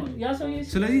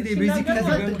ስለዚህ ቤዚክሊ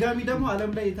ድጋሚ ደግሞ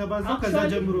ዓለም ላይ የተባዛው ከዛ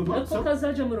ጀምሮ ነው እኮ ከዛ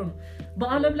ጀምሮ ነው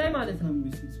በዓለም ላይ ማለት ነው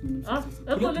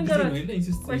እኮ ልንገራችሁ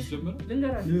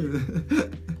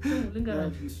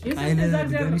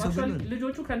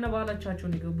ልጆቹ ከነባላቻቸው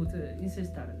ነው የገቡት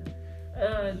ኢንሲስት አይደለም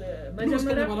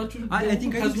መጀመሪያ አይ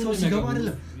ቲንክ ሰው ሲገባ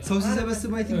አይደለም ሰው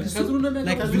ሲሰበስብ አይ ቲንክ እሱ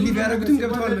ላይክ ቢሊቭ ያደረጉትም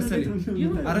ገብተዋል መሰለኝ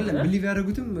አይደለም ቢሊቭ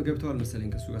ያደረጉትም ገብተዋል መሰለኝ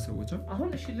ከሱ ጋር ሰዎች አሁን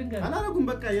እሺ ልንገር አላረጉም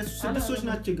በቃ የሱ ስድስቶች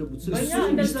ናቸው የገቡት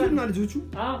ሚስቱና ልጆቹ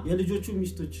የልጆቹ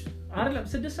ሚስቶች አይደለም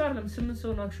 6 ሰው አይደለም 8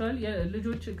 ሰው ነው አክቹአሊ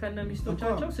የልጆች ከነ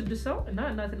ሚስቶቻቸው 6 ሰው እና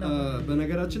እናትና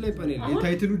በነገራችን ላይ ፓኔል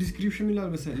የታይትሉ ዲስክሪፕሽን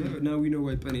ይላል መሰለኝ now we know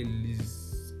why panel is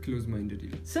close minded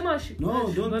ይላል ስማሽ ኖ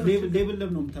ዶንት ሌብል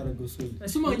ነው የምታረገው ሰው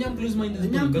ስማ እኛም close minded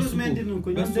እኛም close minded ነው እኮ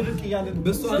እኛም ድርቅ እያለ ነው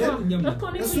በሱ አይደል እኛም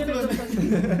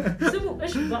ስሙ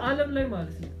እሺ በአለም ላይ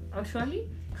ማለት ነው አክቹአሊ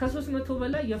ከ300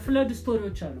 በላይ የፍለድ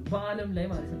ስቶሪዎች አሉ በአለም ላይ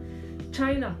ማለት ነው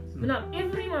ቻይና ምናምን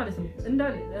ኤቭሪ ማለት ነው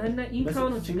እንዳለ እና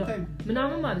ኢንካውኖች ጋር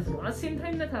ምናምን ማለት ነው አሴም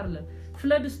ታይምነት አለ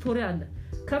ፍለድ ስቶሪ አለ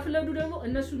ከፍለዱ ደግሞ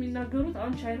እነሱ የሚናገሩት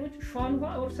አሁን ቻይኖች ሻንዋ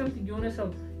ኦር ሰምቲንግ የሆነ ሰው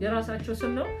የራሳቸው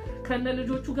ስም ነው ከነ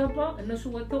ልጆቹ ገባ እነሱ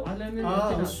ወጥተው ዓለምን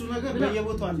እሱ ነገር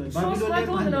በየቦታው አለ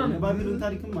ባቢሎን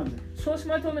ታሪክም አለ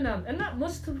 300 ምናምን እና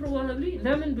most probably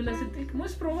ለምን ብለህ ስትጠይቅ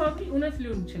most probably እውነት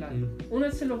ሊሆን ይችላል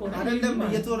እውነት ስለሆነ አይደለም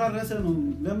እየተወራረሰ ነው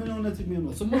ለምን እውነት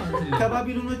የሚሆነው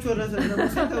ከባቢሎኖች ወረሰ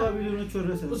ለምን ከባቢሎኖች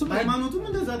ወረሰ ሃይማኖቱም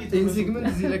እንደዛ ነው ኢንሲግመንት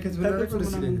እዚህ ላይ ከተበላቀ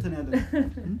ደስ ይላል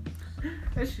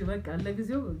እሺ በቃ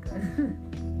ለጊዜው በቃ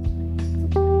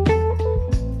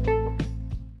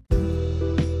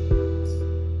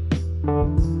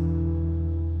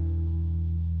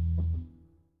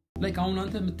ላይክ አሁን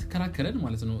አንተ የምትከራከረን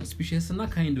ማለት ነው ስፒሺስ እና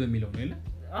ካይንድ በሚለው ነው አይደል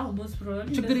አዎ most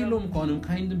probably ችግር የለውም እንኳን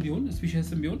ካይንድም ቢሆን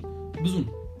ስፒሺስም ቢሆን ብዙ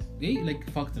ነው ይሄ ላይክ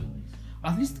ፋክት ነው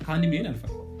አትሊስት ካንድ ሚሊዮን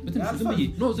አልፈው በትንሽ ዝም ብዬ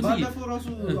ባለፈው ራሱ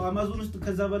አማዞን ውስጥ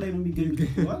ከዛ በላይ ነው የሚገኙት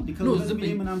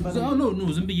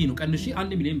ዝም ብዬ ነው ቀንሼ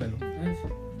 1 ሚሊዮን በለው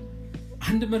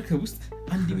አንድ መርከብ ውስጥ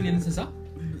 1 ሚሊዮን እንስሳ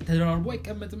ተደራርቦ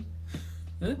አይቀመጥም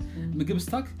ምግብ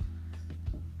ስታክ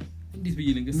እንዴት ብዬ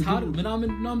ልንገር ሳር ምናምን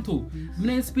ናምቶ ምን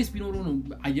አይነት ስፔስ ቢኖረው ነው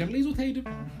አየር ላይ ይዞት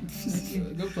አይደለም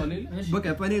ገብቷል አይደል በቃ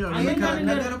ፓኔል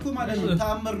ነገር እኮ ማለት ነው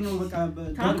ተአምር ነው በቃ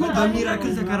እኮ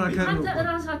በሚራክል ተከራከረ ነው አንተ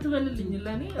ራስ አትበልልኝ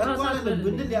ለኔ ራስ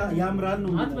አትበልልኝ ያምራል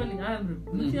ነው አትበልልኝ አያምርም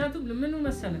ምክንያቱም ምን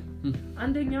መሰለህ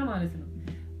አንደኛ ማለት ነው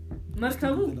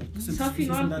መርከቡ ሰፊ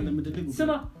ነው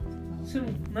ስማ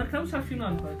መርከቡ ሰፊ ነው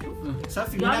አልኳችሁ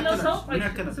ሰፊ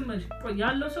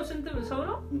ያለው ሰው ስንት ሰው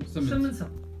ነው 8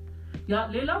 ሰው ያ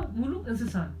ሌላው ሙሉ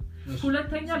እንስሳ ነው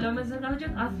ሁለተኛ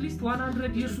ለመዘጋጀት አትሊስት 100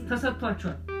 years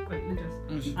ተሰጥቷቸዋል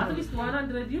አትሊስት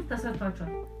 100 years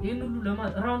ተሰጥቷቸዋል ይሄን ሁሉ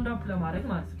ራውንድ አፕ ለማድረግ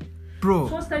ማለት ነው ብሮ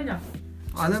ሶስተኛ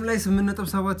ዓለም ላይ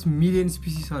 8.7 ሚሊዮን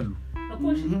ስፒሲስ አሉ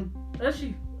እሺ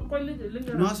ቆይ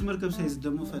ልንገር ኖስ መርከብ ሳይዝ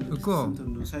ደግሞ ፈልግ ስንት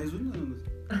ነው ሳይዙን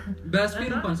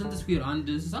በስፌር እንኳን ስንት ስፌር አንድ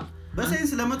እንስሳ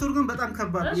በሳይንስ ለመተርጎም በጣም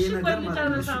ከባድ ይሄ ነገር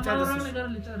ማለት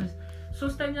ነው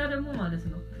ሶስተኛ ደግሞ ማለት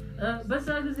ነው በዛ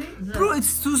ጊዜ bro it's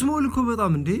too small እኮ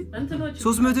በጣም እንዴ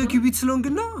 300 ኪዩቢት ሎንግ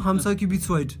እና 50 ኪዩቢት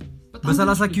ዋይድ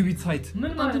በ30 ኪዩቢት ሃይት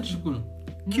ምን ማለት ነው ነው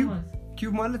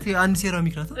ኪዩብ ማለት አንድ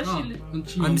ሴራሚክ ናት እሺ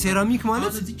አንድ ሴራሚክ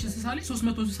ማለት እዚህ እንስሳ ላይ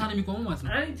 360 ነው የሚቆመው ማለት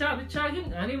ነው አንቻ ብቻ ግን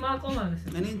እኔ ማቆም ማለት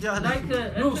ነው እኔ እንጃ ላይክ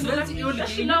ኖ ስለዚህ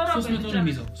ይኸውልህ 300 ነው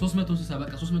የሚይዘው 360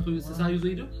 በቃ 360 ይዞ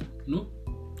ሄደው ኖ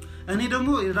እኔ ደግሞ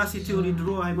ራሴ ቲዮሪ ድሮ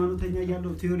ሃይማኖተኛ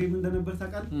ያለው ቲዮሪ ምን እንደነበር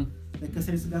ታውቃለህ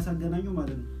ከሳይንስ ጋር ሳገናኘው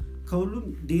ማለት ነው ከሁሉም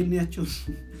ዲኤንኤያቸው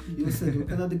ይወሰደው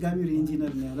ከዛ ድጋሚ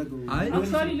ኢንጂነር ነው ያደረገው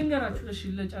አክቹአሊ ልንገራችሁ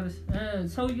እሺ ለጨርስ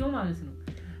ሰውየው ማለት ነው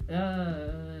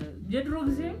የድሮ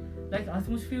ጊዜ ላይክ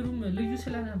አትሞስፌሩም ልዩ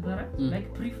ስለነበረ ላይክ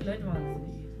ፕሪፍለድ ማለት ነው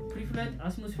ፕሪፍለድ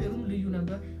አትሞስፌሩም ልዩ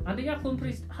ነበር አንደኛ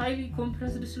ኮምፕሬስድ ሃይሊ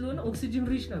ኮምፕሬስድ ስለሆነ ኦክሲጅን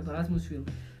ሪች ነበር አትሞስፌሩ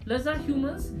ለዛ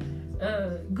ሂውመንስ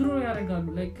ግሮ ያደርጋሉ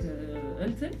ላይክ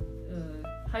እንትን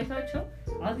ሃይታቸው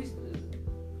አትሊስት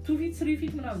 2 feet 3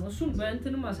 feet ምናምን እሱን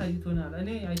በእንትንም አሳይቶናል እኔ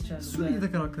አይቻለሁ እሱ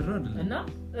እየተከራከረ አይደለም እና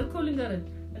እኮ ልንገርህ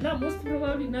እና ሞስት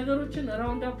ፕሮባብሊ ነገሮችን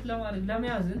ራውንድ አፕ ለማድረግ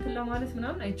ለመያዝ እንትን ለማለት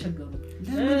ምናምን አይቸገሩም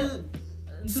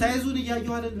ሳይዙን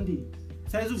እያየሁ አይደል እንዴ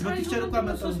ሳይዙ በፒክቸር እንኳን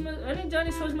መጣው እኔ ጃኒ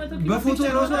 300 ኪሎ በፎቶ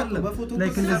ራሱ አለ በፎቶ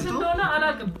ላይክ እንደሆነ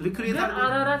አላውቅም ሪክሬት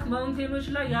አራራት ማውንቴኖች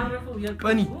ላይ ያረፈው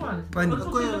የቀኑ ማለት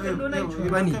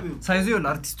ፓኒ ሳይዙ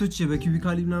ይኸውልህ አርቲስቶች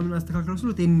በኪዩቢካሊ ምናምን አስተካክለው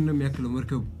ስለሆነ ይሄን ነው የሚያክለው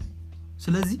መርከቡ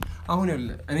ስለዚህ አሁን ያለ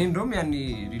እኔ እንደውም ያኔ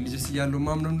ሪሊጂየስ ያለው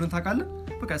ማምነው እንደሆነ ታውቃለህ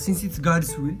በቃ ሲንሲት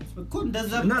ጋድስ ዊል እኮ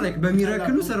እንደዛ እና ላይክ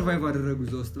በሚራክሉ ሰርቫይቭ አደረጉ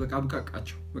እዛ ውስጥ በቃ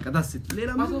አብቃቃቸው በቃ ዳስ ሌላ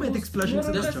ምንም አይነት ኤክስፕላኔሽን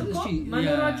ሰጥቻለሁ እሺ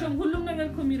መኖራቸው ሁሉም ነገር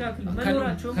እኮ ሚራክል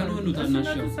መኖራቸው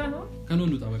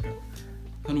ከኖኑታ በቃ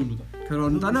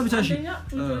ከኖኑታና ብቻ እሺ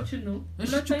ጩጮችን ነው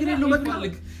እሺ ችግር የለው በቃ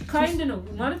ልክ ካይንድ ነው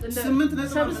ማለት እንደ 8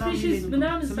 ሰብ ስፒሺስ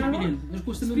ምናምን ሳይሆን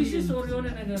ስፒሺስ ኦር የሆነ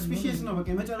ነገር ስፒሺስ ነው በቃ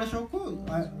የመጨረሻው እኮ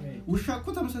ውሻ እኮ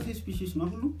ተመሳሳይ ስፒሺስ ነው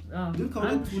ሁሉ ግን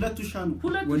ሁለት ውሻ ነው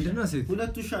ወንድና ሴት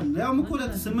ሁለት ውሻ ነው ያው እኮ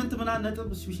 8 ምናምን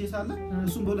ነጥብ ስፒሺስ አለ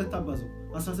እሱም በሁለት አባዘው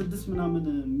 16 ምናምን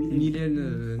ሚሊዮን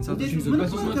እንስሳቶች ይዞ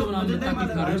በ300 ምናምን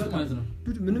ታካካሪዎች ማለት ነው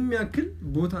ምንም ያክል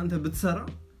ቦታ አንተ ብትሰራ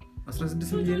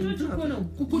 16 ሚሊዮን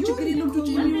እኮ ችግር የለም ጩጭ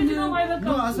ነው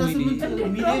አይበቃም 18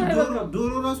 ሚሊዮን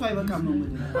ዶሮ ራሱ አይበቃም ነው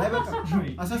አይበቃም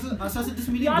 16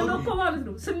 ሚሊዮን ያለው እኮ ማለት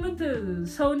ነው 8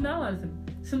 ሰውና ማለት ነው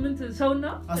 8 ሰውና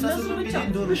እነሱ ብቻ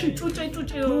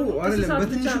ጩጭ አይደለም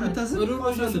በትንሹ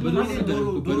ብታስብ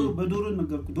በዶሮ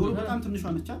ነገርኩ ዶሮ በጣም ትንሿ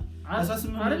ነች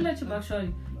 18 አይደለችም አክቹአሊ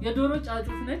የዶሮ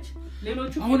ጫጩት ነች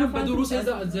ሌሎቹ አሁን በዶሮ ሳይዛ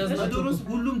በዶሮ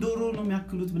ሁሉም ዶሮ ነው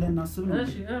የሚያክሉት ብለን እናስብ ነው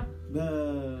እሺ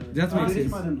በዛት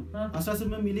ማለት ነው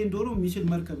 18 ሚሊዮን ዶሮ የሚችል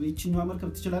መርከብ እቺኛዋ መርከብ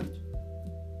ትችላለች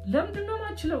ለምንድን ነው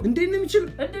ማይችለው እንዴት ነው የሚችለው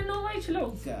እንዴት ነው ማይችለው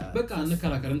በቃ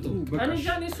እንከራከርን ጥሩ እኔ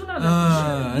ጃኒ ሱና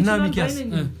እና ሚኪያስ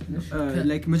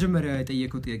ላይክ መጀመሪያ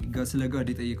የጠየቀው ጥያቄ ስለ ጋድ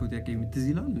የጠየቀው ጥያቄ ምትዝ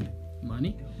ይላል እንዴ ማኒ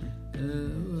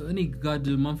እኔ ጋድ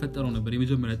ማን ፈጠረው ነበር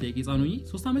የመጀመሪያ ጥያቄ ጻኑኝ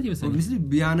 3 አመት ይመስላል ኦብቪስሊ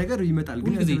ያ ነገር ይመጣል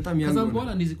ግን በጣም ያንገው ከዛም በኋላ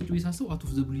እንደዚህ ቁጭ ቢሳሰው አውት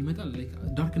ኦፍ ዘ ብሉ ይመጣል ላይክ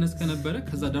ዳርክነስ ከነበረ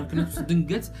ከዛ ዳርክነስ ውስጥ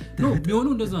ድንገት ነው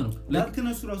ቢሆነው እንደዛ ነው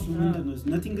ዳርክነስ ራሱ ምንድነው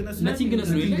ነቲንግነስ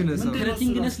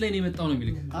ከነቲንግነስ ላይ ነው የመጣው ነው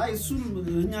የሚልክ አይ እሱም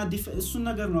እኛ እሱን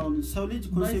ነገር ነው አሁን ሰው ልጅ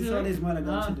ኮንሴፕቹዋላይዝ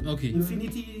ማድረግ አልችልም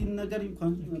ኢንፊኒቲ ነገር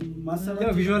እንኳን ማሰብ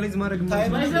ያው ቪዥዋላይዝ ማድረግ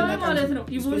ማለት ነው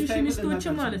ኢቮሉሽኒስቶች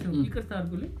ማለት ነው ይቅርታ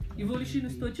አድርጉልኝ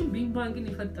ኢቮሉሽኒስቶችን ቢግ ባንግን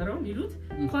የፈጠረው ይሉት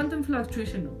ኳንተም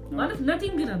ፍላክቹዌሽን ነው ማለት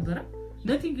ነቲንግ ነበር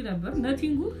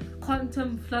ነቲንጉ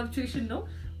ኳንተም ፍላክቹዌሽን ነው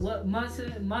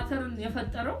ማተርን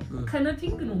የፈጠረው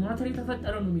ከነቲንግ ነው ማተር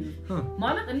የተፈጠረው ነው የሚሉት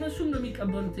ማለት እነሱም ነው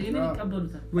የሚቀበሉት ይሄንን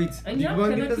ይቀበሉታል ዌት ቢግ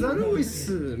ባንግ እንደዛ ነው ወይስ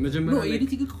መጀመሪያ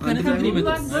ኤዲቲንግ ከነቲንግ ነው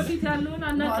የመጣው በፊት ያለውን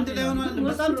አንድ ላይ ሆኖ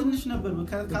በጣም ትንሽ ነበር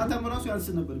ከአተም ራሱ ያንስ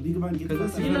ነበር ቢግ ባንግ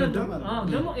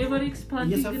ደግሞ ኤቨር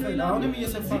ኤክስፓንዲንግ ነው አሁንም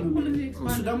እየሰፋ ነው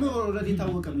እሱ ደግሞ ኦልሬዲ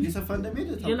ታወቀ ነው እየሰፋ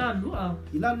እንደሚሄድ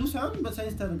ይላሉ ሳይሆን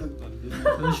በሳይንስ ተረጋግጧል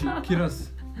እሺ ኪራስ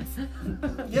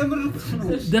የምር ነው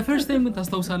the first time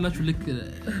ታስታውሳላችሁ ልክ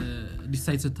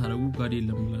ዲሳይድ ስታረጉ ጋድ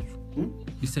የለም ብላችሁ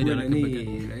ዲሳይድ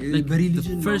ያደረገበት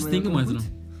በሪሊጅን first thing ማለት ነው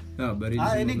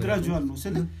እኔ ግራጁዋል ነው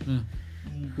ስለ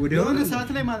ወዲያውኑ ሰዓት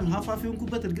ላይ ማለት ነው ሀፋፍ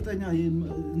የሆንኩበት እርግጠኛ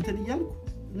እንትን እያልኩ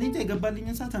እንጃ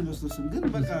የገባልኝን ሰዓት አንወስደውም ግን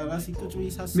በቃ ራሴ ቁጭ ብዬ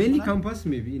ሳስብ ሜንሊ ካምፓስ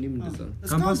ሜቢ እኔም እንደዛ ነው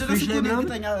ካምፓስ ፍሬሽ ላይ ምናምን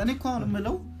እርግጠኛ እኔ እኮ አሁን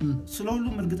የምለው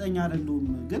ስለሁሉም እርግጠኛ አይደለሁም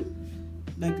ግን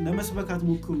ለመስበካት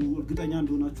ሞክሩ እርግጠኛ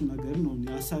እንደሆናችሁ ነገር ነው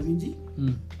ሐሳብ እንጂ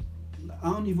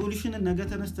አሁን ኢቮሉሽን ነገ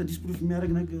ተነስተ ዲስፕሩፍ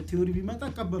የሚያደርግ ነገር ቲዮሪ ቢመጣ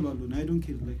ቀበሏለሁ አይ ዶንት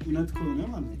ኬር ላይክ እውነት ከሆነ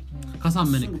ማለት ነው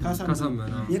ካሳመነ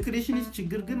የክሬሽኒስት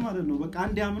ችግር ግን ማለት ነው በቃ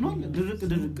አንድ ያምኗል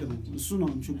ድርቅ ነው እሱ ነው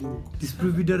ችግሩ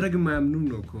ዲስፕሩፍ ቢደረግ የማያምኑም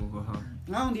ነው እኮ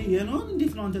አሁን የነውን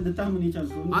እንዴት ነው አንተ ልታምን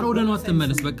የቻልከው አረ ወደ ነው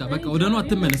አትመለስ በቃ ወደ ነው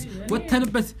አትመለስ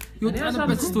ወተንበት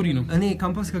ይወጣንበት ስቶሪ ነው እኔ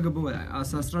ካምፓስ ከገባው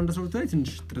 11 12 ላይ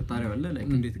ትንሽ ጥርጣሬ አለ ላይክ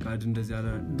እንዴት ጋድ እንደዚህ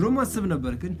አለ ድሮም አስብ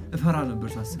ነበር ግን እፈራ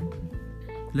ነበር ሳስብ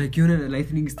ላይክ የሆነ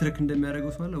ላይትኒንግ ስትረክ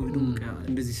እንደሚያደርገው ሰው አለ ወይ ደግሞ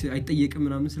እንደዚህ አይጠየቅም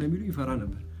ምናምን ስለሚሉ ይፈራ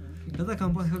ነበር ከዛ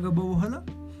ካምፓስ ከገባው በኋላ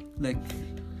ላይክ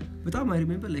በጣም አይ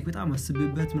ሪሜምበር ላይክ በጣም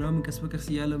አስብበት ምናምን ቀስ በቀስ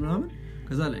ይያለ ምናምን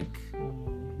ከዛ like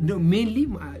no mainly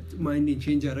mind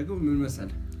change ያደረገው ምን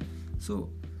መሰለህ so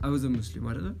I was a Muslim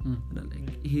አይደል እና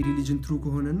like ይሄ religion true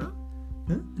ከሆነና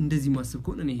እንደዚህ ማሰብ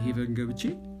ከሆነ እኔ ሄቨን ገብቼ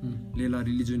ሌላ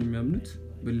religion የሚያምኑት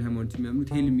በሌላ ሃይማኖት የሚያምኑት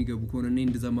ሄል የሚገቡ ከሆነ እኔ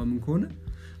እንደዛ ማምን ከሆነ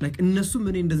like እነሱም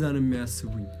እኔ እንደዛ ነው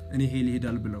የሚያስቡኝ እኔ ሄል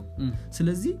ሄዳል ብለው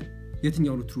ስለዚህ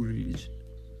የትኛው ነው true religion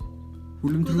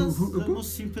ሁሉም እኮ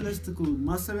ሲምፕልስት እኮ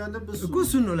ማሰብ ያለበት እኮ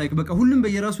እሱ ነው like በቃ ሁሉም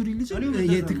በየራሱ religion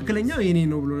የትክክለኛው የኔ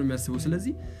ነው ብሎ ነው የሚያስበው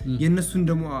ስለዚህ የነሱን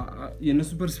ደግሞ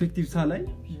የነሱ ፐርስፔክቲቭ ሳላይ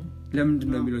ለምንድን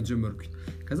ነው የሚለው ጀመርኩኝ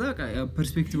ከዛ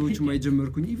ፐርስፔክቲቮቹ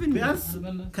ማይጀመርኩኝ ኢቭን ቢያንስ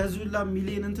ከዙላ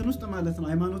ሚሊየን እንትን ውስጥ ማለት ነው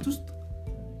ሃይማኖት ውስጥ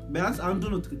ቢያንስ አንዱ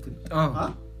ነው ትክክል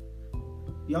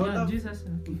ያውላ ጂሰስ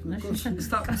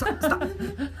ስታፕ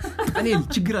እኔ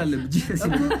ችግር አለ ጂሰስ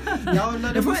ያውላ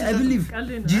I believe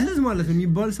ጂሰስ ማለት ነው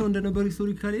የሚባል ሰው እንደነበር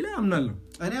ሂስቶሪካሊ ላይ አምናለሁ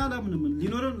እኔ አላምንም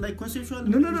ሊኖረው ላይክ ኮንሴፕቹዋል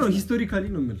no ሂስቶሪካሊ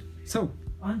ነው የምልህ ሰው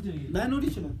አንድ ላይኖር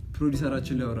ይችላል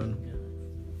ፕሮዲዩሰራችን ላይ አወራ ነው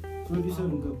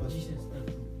ፕሮዲዩሰሩ ገባ ጂሰስ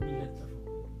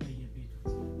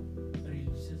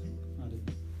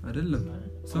አይደለም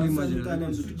ሰው ኢማጂን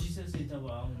ጂሰስ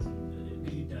የተባለው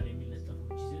ግሪዳ ላይ የሚለጠፈው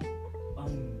ጂሰስ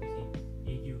አሁን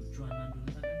የጌዎቹ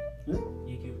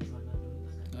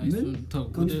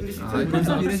ኮንስፒሬሲ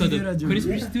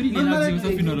ቲዮሪ ሌላ ጊዜ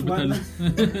ሰፊ ነው ለብታለ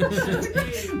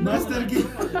ማስተር ጌ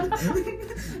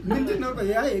ምንድነው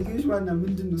ያ የጌዎች ዋና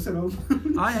ምንድነው ስራው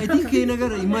I think ይሄ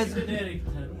ነገር ኢማጂን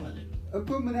እኮ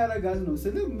ምን ያረጋል ነው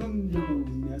ስለ ምንድነው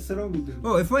የሚያስራው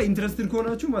ምንድነው if I interested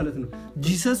ከሆናችሁ ማለት ነው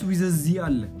ጂሰስ with a z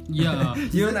አለ ያ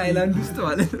የሆነ አይላንድ ውስጥ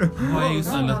ማለት ነው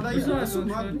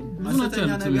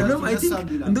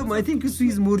I think እሱ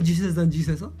is more Jesus than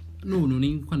Jesus no እኔ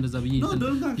እንኳን እንደዛ ብዬ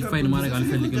ዲፋይን ማድረግ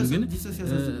አልፈልግም ግን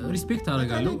ሪስፔክት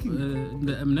አደርጋለሁ እንደ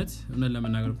እምነት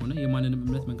ለመናገር ከሆነ የማንንም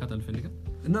እምነት መንካት አልፈልግም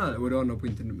እና ወደ ዋናው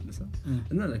ፖይንት እንመለሳ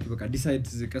እና like በቃ ዲሳይድ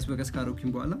ቀስ በቀስ ካረኩኝ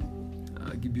በኋላ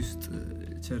ግቢ ውስጥ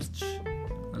ቸርች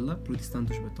አላ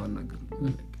ፕሮቴስታንቶች መጥተው አናገሩ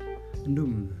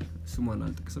እንደውም ስሟን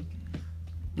አልጠቅስም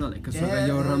እና like ከሷ ጋር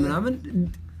ያወራ ምናምን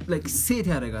like ሴት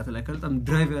ያረጋት like በጣም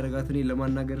ድራይቭ ያረጋት እኔ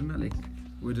ለማናገርና like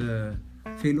ወደ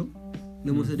ፌሎ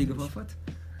ለመውሰድ ይገፋፋት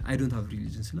I don't have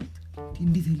religion ስላት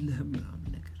እንዴት የለህም ምናምን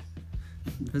ነገር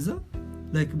ከዛ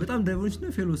like በጣም ድራይቨሮች ነው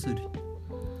ፌሎ ወሰዱ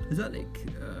ከዛ like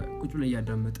ቁጭ ላይ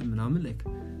ያዳመጥን ምናምን like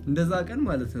እንደዛ ቀን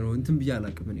ማለት ነው እንትን ብያ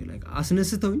አላቅም እኔ like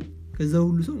አስነስተውኝ ከዛ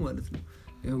ሁሉ ሰው ማለት ነው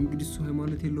ያው እንግዲህ እሱ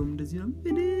ሃይማኖት የለውም እንደዚህ ነው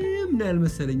ምንም ነው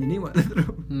ያልመሰለኝ እኔ ማለት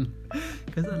ነው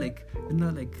ከዛ like እና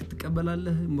like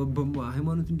ትቀበላለህ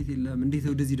ሃይማኖት እንዴት የለም እንዴት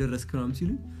ወደዚህ ደረስክ ምናምን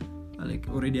ሲሉ like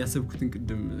already ያሰብኩትን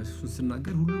ቅድም እሱን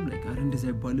ስናገር ሁሉም like አረ እንደዛ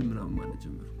አይባልም ምናምን ማለት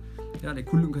ጀመሩ ያ like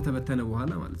ሁሉም ከተበተነ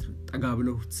በኋላ ማለት ነው ጠጋ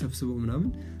ብለው ተሰብስበው ምናምን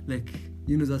like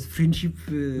you know that friendship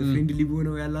friendly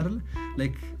ነው ያለ አይደል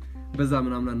like በዛ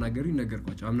ምናምን አናገሩኝ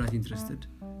ነገርኳቸው I'm not interested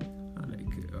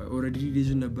like already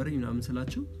religion ነበረኝ ምናምን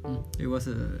ስላቸው ይዋስ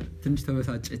ትንሽ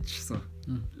ተመሳጨች ሰው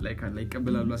like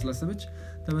ይቀበላሉ አስላሰበች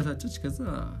ተመሳጨች ከዛ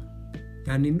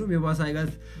ያኔ እንደውም የባሰ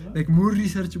አይጋት like more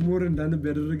research more እንዳነብ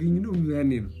ያደረገኝ ነው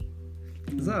ያኔ ነው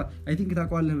ከዛ I think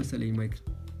ታውቀዋለህ መሰለኝ ማይክ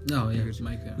አዎ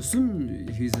ማይክ እሱም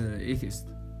he's an atheist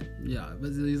ያ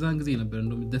በዛን ጊዜ ነበር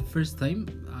እንደውም the first time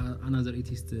another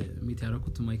atheist meet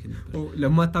ያደረኩት ማይክ ነበር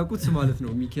ለማታውቁት ማለት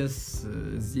ነው ሚኪያስ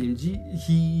ZMG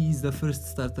he is the first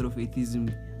starter of atheism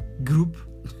group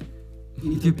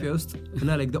ኢትዮጵያ ውስጥ እና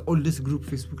like the oldest group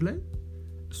Facebook ላይ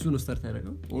እሱ ነው ስታርት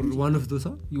ያደረገው or one of those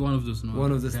no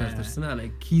one of the starters እና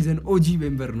like he's an OG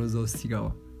member ነው እዛው ሲጋባ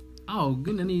አዎ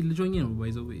ግን እኔ ልጆኜ ነው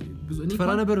ባይዘው ብዙ እኔ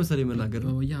ፈራ ነበር መሰለኝ መናገር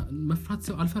ነው ያ መፍራት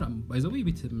ሰው አልፈራም ባይዘው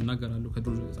ቤት መናገራለሁ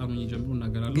ከድሮ ጻኑኝ ጀምሮ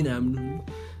እናገራለሁ ግን አምኑ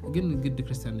ግን ግድ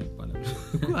ክርስቲያን ይባላል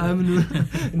እኮ አምኑ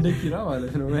እንደኪራ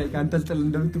ማለት ነው like አንተልጥል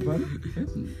እንደምትባል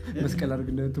መስቀል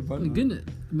አድርግ እንደምትባል ግን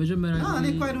መጀመሪያ እኔ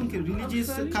እኮ I don't care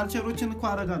religious cultureዎችን እኮ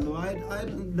አረጋለሁ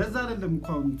ለዛ አይደለም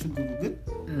እኮ ችግሩ ግን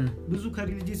ብዙ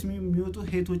ከሪሊጂየስ የሚወጡ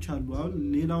ሄቶች አሉ አሁን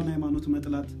ሌላውን ሃይማኖት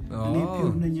መጥላት እኔ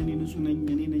ፒውር ነኝ እኔ ንጹህ ነኝ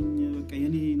እኔ ነኝ በቃ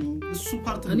የኔ ነው እሱ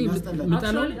ፓርት ነው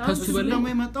የሚጣለው ከሱ በላይ ነው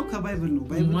የመጣው ከባይብል ነው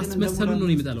ባይብል ማስመሰሉ ነው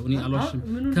የሚጣለው እኔ አልዋሽም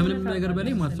ከምንም ነገር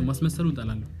በላይ ማለት ነው ማስመሰሉን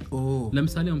ጣላለሁ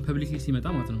ለምሳሌ አሁን ፐብሊክሊ ሲመጣ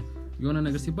ማለት ነው የሆነ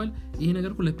ነገር ሲባል ይሄ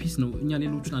ነገር እኮ ለፒስ ነው እኛ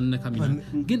ሌሎችን አንነካም ይላል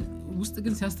ግን ውስጥ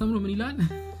ግን ሲያስተምሩ ምን ይላል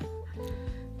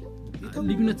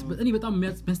ልዩነት እኔ በጣም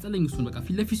የሚያስጠላኝ እሱን በቃ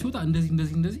ፊት ለፊት ሲወጣ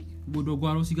እንደዚህ ወደ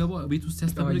ጓሮ ሲገባ ቤት ውስጥ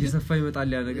ሲያስተምር እየሰፋ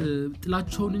ይመጣል ያ ነገር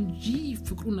ጥላቸውን እንጂ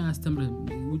ፍቅሩን አያስተምርም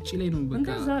ውጪ ላይ ነው በቃ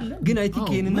ግን አይ ቲንክ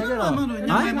ይሄን ነገር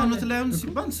ሃይማኖት ላይ አሁን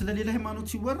ሲባል ስለ ሌላ ሃይማኖት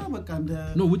ሲወራ በቃ እንደ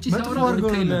ነው ውጪ ሲወራ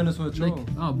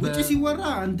ውጪ ሲወራ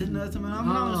አንድነት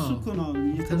ምናምን እሱ እኮ ነው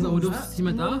ከዛ ወደ ውስጥ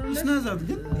ሲመጣ ስናዛት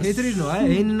ግን ሄትሪድ ነው አይ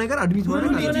ይሄን ነገር አድሚት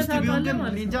ማድረግ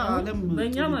አለበት እንጃ ዓለም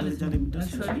በእኛ ማለት ነው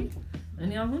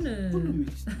እኔ አሁን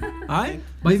አይ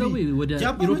ባይዘው ወደ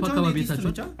ዩሮፕ አካባቢ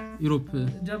ታቸው ዩሮፕ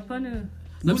ጃፓን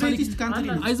ለምሳሌ ኤቲስት ካንትሪ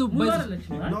ነው አይዞህ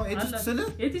ነው ኤቲስት ስለ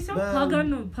ኤቲስት ፓጋን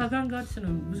ነው ፓጋን ጋድስ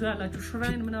ነው ብዙ ያላችሁ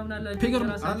ሽራይን ምናምን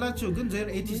አላችሁ ግን ዘር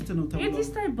ኤቲስት ነው ተብሎ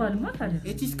ኤቲስት አይባልም ታዲያ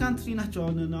ኤቲስት ካንትሪ ናቸው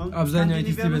አሁን አብዛኛው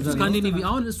ኤቲስት ይበዛል ስካንዲኔቪያ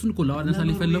አሁን እሱን እኮ ለምሳሌ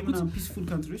የፈለኩት ፒስፉል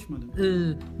ካንትሪዎች ማለት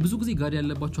ብዙ ጊዜ ጋድ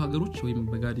ያለባቸው ሀገሮች ወይም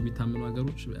በጋድ የሚታመኑ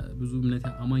ሀገሮች ብዙ እምነት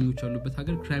አማኞች ያሉበት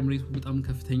ሀገር ክራይም ሬቱ በጣም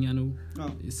ከፍተኛ ነው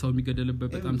ሰው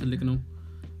የሚገደልበት በጣም ትልቅ ነው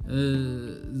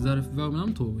ዘርፊያ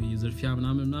ምናምን ቶ የዘርፊያ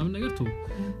ምናምን ነገር ቶ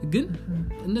ግን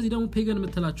እነዚህ ደግሞ ፔገን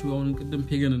የምትላቸው አሁን ቅድም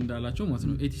ፔገን እንዳላቸው ማለት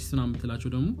ነው ኤቲስት ምናምን የምትላቸው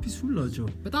ደግሞ ፒስፉል ናቸው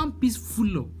በጣም ፒስፉል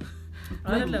ነው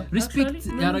ሪስፔክት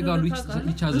ያደርጋሉ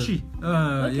ይቻላል እሺ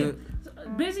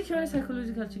ቤዚክ የሆነ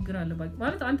ሳይኮሎጂካል ችግር አለባቸው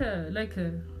ማለት አንተ ላይክ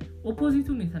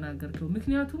ኦፖዚቱን የተናገርከው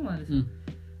ምክንያቱም ማለት ነው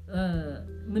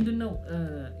ምንድነው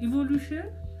ኢቮሉሽን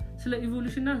ስለ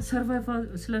ኢቮሉሽንና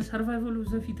ሰርቫይቫል ኦፍ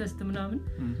ዘ ፊተስት ምናምን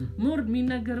ሞር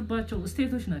የሚነገርባቸው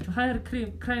ስቴቶች ናቸው ሃየር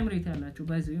ክራይም ሬት ያላቸው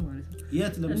ባይዘው ማለት ነው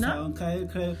የት ለምሳሌ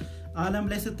ዓለም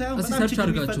ላይ ስታየው በጣም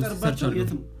ችግር የሚፈጠርባቸው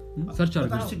የት ነው ሰርች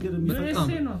አድርጋችሁ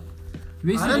ነው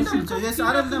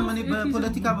አይደለም እኔ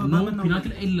በፖለቲካ በማመን ነው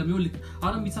ፒናክል የለም ይኸውልህ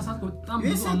አሁን የሚሳሳት በጣም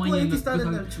ብዙ አማኝ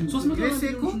ያለበት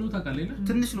 300 ነው ታውቃለህ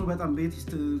ትንሽ ነው በጣም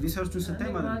በኤቲስት ሪሰርቹን ስታይ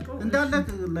ማለት ነው እንዳለ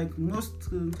ላይክ ሞስት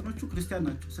እንትኖቹ ክርስቲያን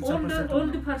ናቸው 60%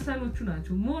 ኦልድ ፐርሰኖቹ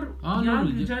ናቸው ሞር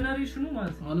ያንግ ጀነሬሽኑ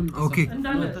ማለት ነው ኦኬ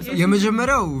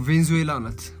የመጀመሪያው ቬንዙዌላ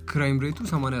ናት ክራይም ሬቱ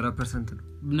 84% ነው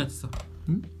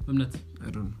እምነት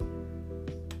አይደለም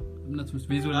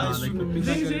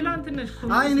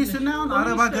አይኔ ስናየው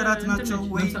አረብ ሀገራት ናቸው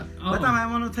ወይ በጣም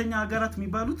ሃይማኖተኛ ሀገራት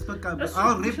የሚባሉት በቃ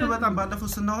አሁን ሬፕ በጣም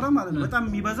ባለፈው ስናወራ ማለት ነው በጣም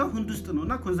የሚበዛው ህንድ ውስጥ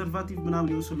ነውና ኮንሰርቫቲቭ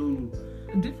ምናምን ይወስሉኑ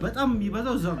በጣም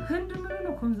የሚበዛው እዛው ህንድ ምን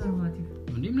ነው ኮንሰርቫቲቭ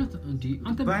እንዴ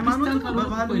አንተ በሃይማኖት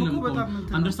በባህል ነው በጣም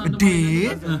አንደርስታንድ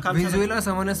ቬንዙዌላ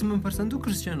 88%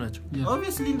 ክርስቲያን ናቸው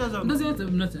ኦብቪየስሊ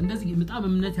እንደዚህ በጣም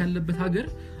እምነት ያለበት ሀገር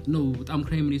ነው በጣም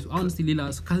ክራይም ሬቱ አሁን እስቲ ሌላ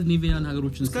ስካንዲኔቪያን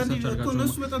ሀገሮችን ሰርች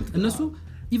አድርጋችሁ እነሱ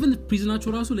ኢቭን ፕሪዝናቸው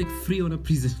ራሱ ላይክ ፍሪ ሆነ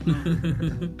ፕሪዝን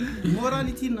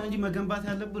ሞራሊቲ ነው እንጂ መገንባት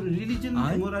ያለበት ሪሊጅን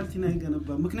ሞራሊቲ ነው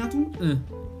አይገነባ ምክንያቱም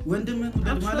ወንድምህ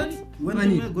ጉዳይ ማለት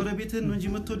ወንድምህ ጎረቤትህን ነው እንጂ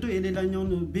የምትወደው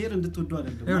የሌላኛውን ብሔር እንድትወደው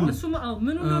አይደለም እሱ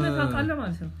ምን ነው ታውቃለህ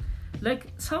ማለት ነው ላይክ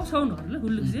ሰው ነው አይደል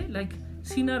ሁሉ ጊዜ ላይክ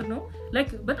ሲነር ነው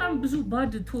ላይክ በጣም ብዙ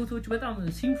ባድ ቶቶች በጣም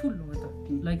ሲንፉል ነው በጣም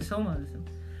ላይክ ሰው ማለት ነው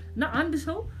እና አንድ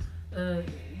ሰው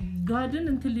ጋድን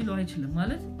እንትን ሊለው አይችልም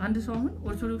ማለት አንድ ሰው አሁን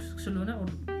ኦርቶዶክስ ስለሆነ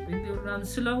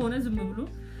ስለሆነ ዝም ብሎ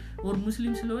ኦር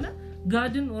ሙስሊም ስለሆነ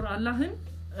ጋድን ኦር አላህን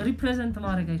ሪፕሬዘንት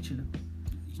ማድረግ አይችልም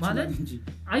ማለት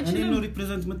አይችልም ነው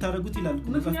ሪፕሬዘንት የምታደርጉት ይላል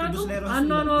ምክንያቱም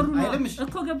አኗኗሩ ነው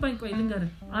እኮ ገባኝ ቆይ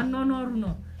ልንገርህ አኗኗሩ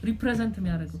ነው ሪፕሬዘንት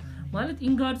የሚያደርገው ማለት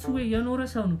ኢንጋድስ ወይ የኖረ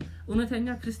ሰው ነው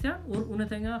እውነተኛ ክርስቲያን ኦር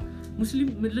እውነተኛ ሙስሊም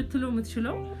ልትለው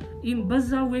የምትችለው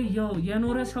በዛ ወይ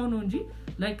የኖረ ሰው ነው እንጂ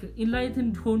ላይክ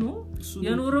ኢንላይትንድ ሆኖ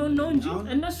የኖረውን ነው እንጂ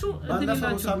እነሱ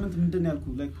ባለፈው ሳምንት ምንድን ያልኩ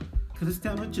ላይክ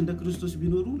ክርስቲያኖች እንደ ክርስቶስ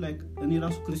ቢኖሩ ላይክ እኔ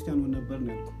ራሱ ክርስቲያን ሆነ ነበር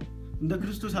ነው ያልኩ እንደ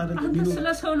ክርስቶስ አይደለም ቢኖር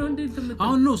ስለሰው ነው እንዴ ትምት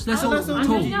አሁን ነው ስለሰው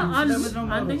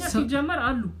አንደኛ ሲጀመር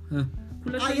አሉ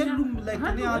አይሉም ላይክ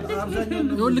እኔ አብዛኛው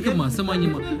ነው ይልክማ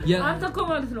ሰማኝማ አንተ እኮ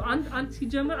ማለት ነው አንተ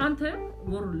ሲጀመር አንተ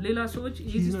ወር ሌላ ሰዎች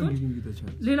ኤግዚስቶች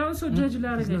ሌላውን ሰው ጀጅ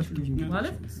ሊያደርጋችሁ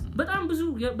ማለት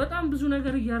በጣም ብዙ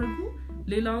ነገር ያያርጉ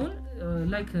ሌላውን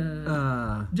ላይክ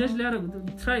ጀጅ ሊያደርጉ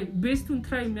ትራይ ቤስቱን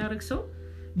ትራይ የሚያደርግ ሰው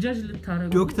ጀጅ ልታረጉ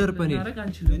ዶክተር ፐኒ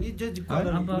እኔ ጀጅ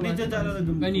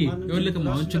አላረግም እኔ ይልክማ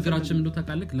አሁን ችግራችን ምንድነው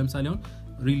ታውቃለህ ለምሳሌ አሁን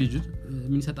ሪሊጅን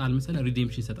ምን ይሰጣል መሰለህ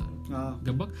ሪዴምፕሽን ይሰጣል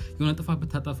ገባክ የሆነ ጥፋት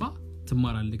ብታጠፋ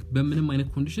ትማራለህ በምንም አይነት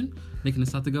ኮንዲሽን ላይክ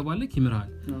ነሳ ትገባለህ ይምራል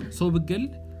ሰው ብገል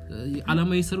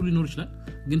አላማ ይሰሩ ሊኖር ይችላል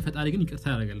ግን ፈጣሪ ግን ይቅርታ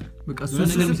ያደርጋል በቃ እሱ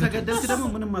ተገደልክ ደግሞ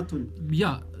ምንም አትሆን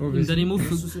ያ እንደኔ ሙፍ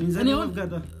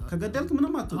ከገደልክ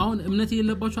ምንም አትሆን አሁን እምነት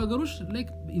የሌለባቸው ሀገሮች ላይክ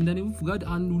እንደኔ ሙፍ ጋድ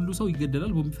አንድ ሁሉ ሰው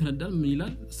ይገደላል ቦምብ ይፈነዳል ምን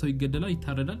ይላል ሰው ይገደላል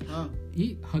ይታረዳል ይሄ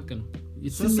ሀቅ ነው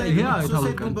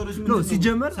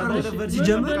ሲጀመር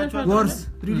ወርስ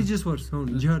ሪሊጂየስ ወርስ አሁን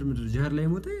ጂሃድ ላይ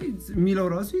ሞተ የሚለው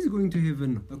ራሱ is going to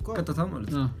heaven ነው ቀጥታ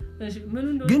ማለት ነው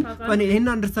ግን እኔ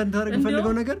ይሄን አንደርስታንድ ታደርግ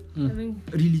ፈልገው ነገር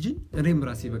ሪሊጅን እኔም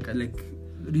ራሴ በቃ ላይክ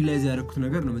ሪላይዝ ያደረኩት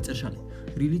ነገር ነው መጨረሻ ላይ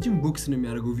ሪሊጅን ቦክስ ነው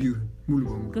የሚያደርገው ቪው ሙሉ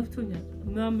በሙሉ ገብቶኛል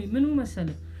ምን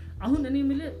መሰለህ አሁን እኔ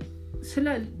የምልህ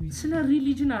ስለ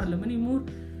ሪሊጅን አይደለም እኔ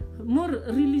ሞር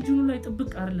ሪሊጅኑ ላይ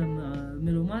ጥብቅ አይደለም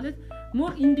ምለው ማለት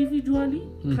ሞር ኢንዲቪጁዋሊ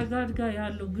ከጋድ ጋር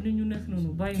ያለው ግንኙነት ነው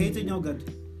ባይ ከየትኛው ጋድ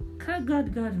ከጋድ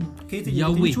ጋር ነው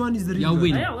ያዌ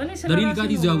ሪል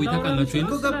ጋድ is ያዌ ታውቃላችሁ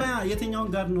እኮ ገባያ የትኛው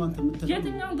ጋድ ነው አንተ የምትለው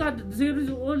የትኛው ጋድ there is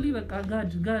only በቃ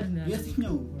ጋድ ነው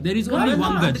የትኛው there is only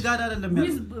one god ጋድ አይደለም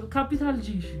with capital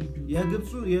G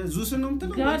የግብፁ የዙስ ነው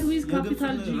የምትለው ጋድ with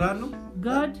capital G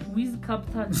God with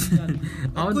capital ይላል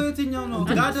እኮ የትኛው ነው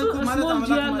ጋድ እኮ ማለት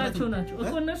አምላክ ማለት ናቸው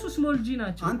እኮ እነሱ ስሞል ጂ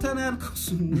ናቸው አንተ ነው ያልከው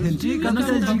እንጂ ከነሱ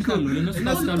ጂ ካሉ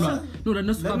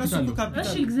ለነሱ ካፒታል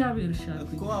እሺ እግዚአብሔር ይሻላል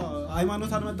እኮ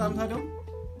ሃይማኖት አልመጣም ታዲያ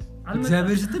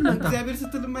እግዚአብሔር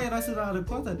ስትልማ የራስህ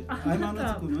አልኳ ታዲያ ሃይማኖት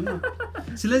እኮ ነው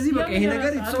ስለዚህ በቃ ይሄ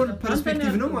ነገር ኢትስ ኦል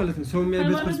ፐርስፔክቲቭ ነው ማለት ነው ሰው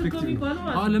የሚያበት ፐርስፔክቲቭ ነው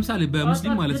አሁን ለምሳሌ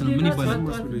በሙስሊም ማለት ነው ምን ይባላል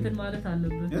ማለት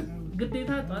አለበት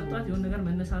ግዴታ ጧት የሆነ ነገር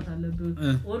መነሳት አለበት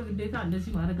ኦር ግዴታ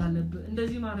እንደዚህ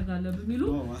ማድረግ አለበት ሚሉ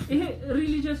ይሄ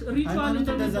ሪሊጂየስ ሪቹዋል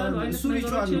እንደዛው እሱ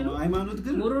ሪቹዋል ነው ሃይማኖት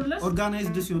ግን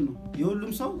ኦርጋናይዝድ ሲሆን ነው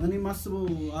የሁሉም ሰው እኔ ማስበው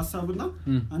ሐሳብና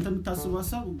አንተ የምታስበው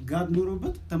ሐሳብ ጋድ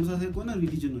ኖሮበት ተመሳሳይ ከሆነ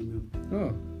ሪሊጂን ነው የሚሆነው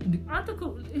አንተ እኮ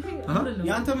ይሄ አይደለም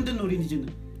ያንተ ምንድነው ሪሊጂን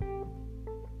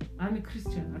I'm a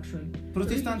Christian actually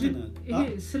ፕሮቴስታንት ነው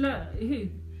ይሄ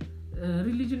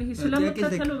religion ይሄ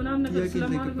ስለመከተለው ምናምን ነገር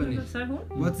ስለማድረግ ነገር ሳይሆን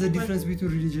what's the difference between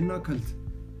religion and cult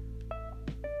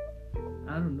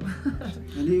I don't know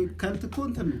እኔ cult እኮ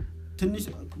እንትን ነው ትንሽ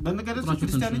በነገራችን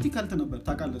ክርስቲያኒቲ cult ነበር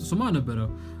ታውቃለህ እሱማ ነበር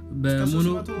በሞኖ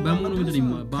ምንድን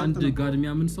ነው በአንድ ጋድ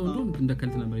የሚያምን ሰው እንደውም እንደ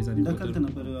cult ነበር ይዛል እንደ cult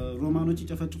ነበር ሮማኖች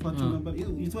ይጨፈጭፏቸው ነበር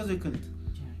it was a cult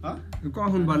እኮ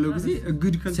አሁን ባለው ጊዜ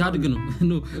እግድ ከልት ሲያድግ ነው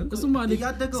እሱማ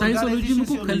ሳይንሶሎጂም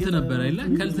እኮ ከልት ነበር አይደል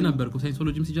ከልት ነበር እኮ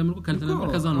ሳይንሶሎጂም ሲጀምር እኮ ከልት ነበር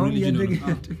ከዛ ነው ሪሊጂን ነው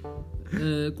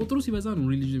ቁጥሩ ሲበዛ ነው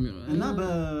ሪሊጂን ነው እና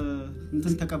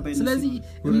በእንትን ተቀባይነት ስለዚህ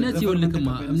እምነት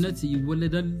እምነት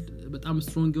ይወለዳል በጣም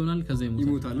ስትሮንግ ይሆናል ከዛ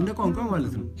ይሞታል እንደ ቋንቋ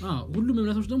ማለት ነው ሁሉም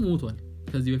እምነቶች ደግሞ ሞቷል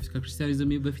ከዚህ በፊት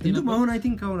ከክርስቲያኒዝም በፊት ነበር አሁን አይ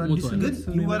ቲንክ አሁን አዲስ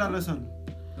ግን ይወራረሳሉ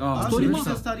ስቶሪ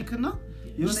ታሪክና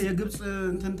የሆነ የግብጽ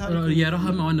እንትን ታሪክ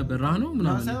የራህማን ነበር ራህ ነው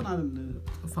ምናምን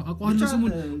አቋን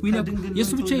ስሙን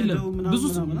የሱ ብቻ የለም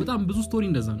በጣም ብዙ ስቶሪ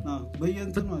እንደዛ ነው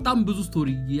በጣም ብዙ ስቶሪ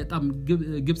በጣም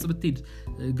ግብጽ ብትሄድ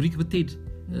ግሪክ ብትሄድ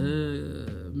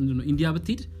ምንድነው ኢንዲያ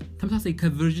ብትሄድ ተመሳሳይ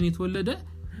ከቨርዥን የተወለደ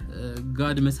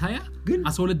ጋድ መሳያ ግን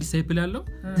 12 ዲሳይፕል ያለው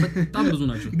በጣም ብዙ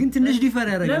ናቸው ግን ትንሽ ዲፈር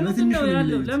ያደርጋል ትንሽ ነው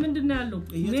ያለው ለምንድን ነው ያለው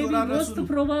ሜቢ ሞስት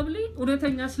ፕሮባብሊ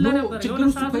ኡደተኛ ስለነበር ችግሩ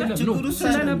እሱ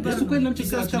ከለም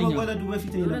ከመወለዱ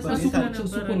በፊት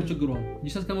የነበረው ችግሩ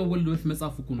ጂሰስ ከመወለዱ በፊት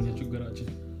መጻፍ እኮ ነው ችግራችን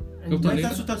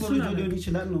ከሱ ተኮረጆ ሊሆን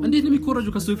ይችላል ነው እንዴት ነው የሚኮረጁ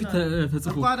ከሱ በፊት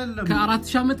ተጽፎ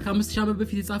ከ4000 ዓመት ከ5000 ዓመት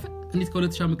በፊት የጻፈ እንዴት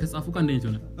ከ2000 ዓመት ከጻፉ ጋር እንደዚህ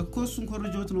ሆነ እኮ እሱን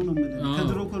ኮረጆት ነው ማለት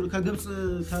ከድሮ ከግብጽ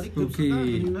ታሪክ ግብጽና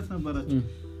ግንኙነት ነበራቸው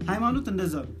ሃይማኖት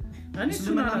እንደዛ ነው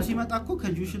እስልምና ሲመጣ እኮ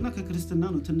ከጁሽና ከክርስቲና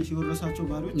ነው ትንሽ የወረሳቸው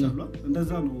ባሪዎች አሉ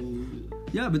እንደዛ ነው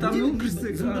ያ በጣም ነው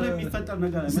ክርስቲያና የሚፈጠር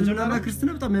ነገር እስልምናና ክርስቲና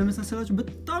በጣም የሚያመሳሰላቸው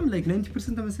በጣም ላይክ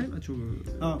 90% ተመሳሳይ ናቸው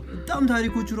በጣም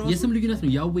ታሪኮቹ ራሱ የስም ልዩነት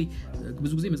ነው ያዌ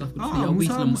ብዙ ጊዜ መጽሐፍ ቅዱስ ያዌ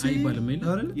ስለማ አይባልም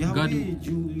አይደል ጋድ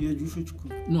የጁሾች እኮ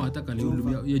ነው አጠቃላይ ሁሉ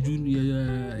የጁን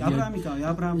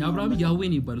የአብርሃም ያዌ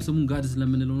ነው ይባላል ስሙን ጋድ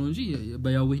ስለምንለው ነው እንጂ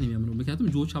በያዌ ነው የሚያምነው ምክንያቱም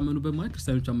ጆዎች አመኑበት ማለት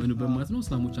ክርስቲያኖች አመኑበት ማለት ነው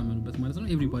እስላሞች አመኑበት ማለት ነው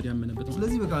ኤቭሪባዲ አመነበት ነው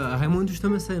ስለዚህ በቃ ሃይማኖቶች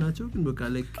ተመሳሳይ ናቸው ግን በቃ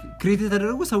ላይክ ክሬት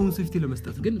የተደረገው ሰውን ሴፍቲ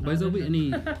ለመስጠት ግን ባይዘው እኔ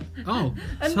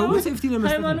ሰውን ሴፍቲ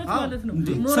ለመስጠት ነው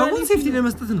ሰውን ሴፍቲ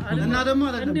ለመስጠት ነው እና ደግሞ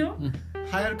አይደለም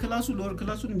ሃየር ክላሱ ሎወር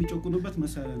ክላሱን የሚጨቁኑበት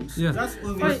መሳሪያ ነው ዛስ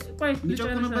ኦብቪየስ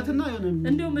የሚጨቁኑበትና የሆነ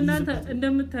እንደውም እናንተ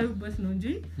እንደምታዩበት ነው እንጂ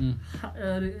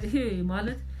ይሄ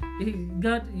ማለት ይሄ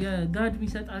ጋድ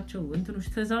የሚሰጣቸው እንትኖች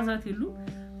ተዛዛት የሉ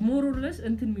ሞራልስ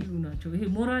እንትን የሚሉ ናቸው ይሄ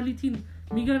ሞራሊቲን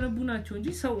የሚገነቡ ናቸው እንጂ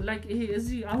ሰው ላይክ ይሄ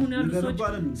እዚህ አሁን ያሉ ሰዎች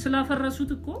ስላፈረሱት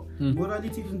እኮ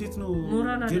ሞራሊቲ እንዴት ነው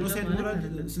ጄኖሳይድ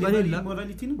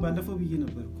ሞራሊቲ ነው ባለፈው ብዬ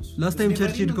ነበር እኮ ላስት ታይም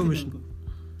ቸርች ሄድኮሚሽን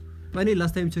ማኔ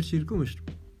ላስት ታይም ቸርች ሄድኮሚሽን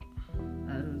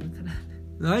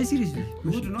አይ ሲሪየስ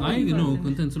አይ ነው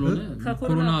ኮንተንት ስለሆነ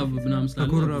ኮሮና ምናምን ስላለ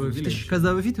ኮሮና በፊት ከዛ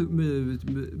በፊት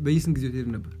በየስን ጊዜ ሄድ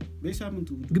ነበር በሳምንቱ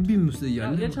ግቢም ውስጥ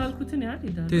ያለ የቻልኩትን ያህል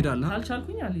ትሄዳለህ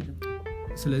አልቻልኩኝ አልሄድም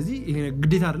ስለዚህ ይሄ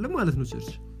ግዴታ አይደለም ማለት ነው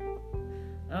ቸርች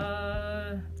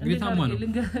ግዴታማ ነው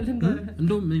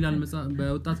እንደውም ምን ይላል መጽሐፍ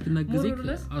በወጣት ክነት ጊዜ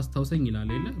አስታውሰኝ ይላል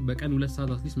አይደል በቀን 2 ሰዓት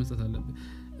አትሊስት መስጠት አለበት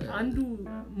አንዱ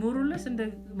ሞራልስ እንደ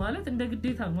ማለት እንደ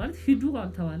ግዴታ ማለት ሂዱ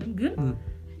አልተባለም ግን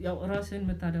ያው ራስን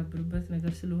መታዳብርበት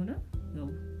ነገር ስለሆነ ያው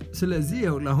ስለዚህ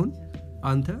ያው አሁን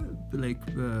አንተ ላይክ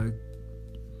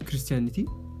ክርስቲያኒቲ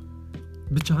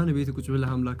ብቻህን ቤት ቁጭ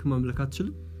ብለህ አምላክ ማምለክ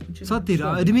አትችልም ሳትሄድ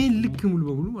እድሜን ልክ ሙሉ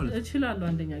በሙሉ ማለት እችላለሁ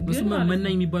አንደኛ ግን እሱ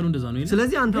መናኝ የሚባለው እንደዛ ነው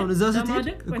ስለዚህ አንተ አሁን እዛ ስትሄድ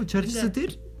እኮ ቸርች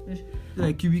ስትሄድ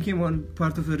like you became one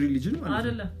part of a religion ማለት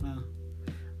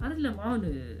አይደለም አሁን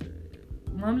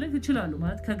ማምለክ እችላለሁ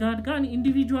ማለት ከጋድ ጋር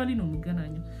ኢንዲቪጁዋሊ ነው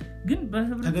የምገናኘው ግን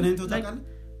በህብረት ተገናኝተው ታውቃለህ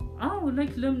አዎ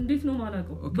ላይክ ለምን እንዴት ነው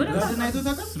ማላውቀው ተገናኝተው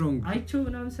ታውቃለህ አይቼው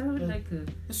ምናምን ሳይሆን ላይክ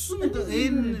እሱ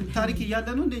ይሄን ታሪክ እያለ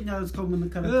ነው እንደኛ እስከው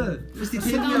የምንከራከረው እስቲ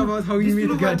tell me about how you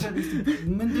meet God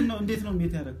ምንድነው እንዴት ነው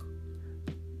ሜት ያደረገው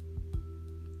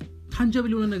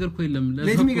ታንጀብል የሆነ ነገር እኮ የለም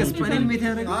let me guess ሜት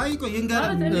ያደረገው አይ ቆይ እንጋር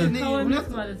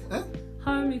ማለት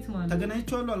ሀሜት ማለት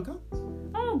ተገናኝቻለሁ አልካ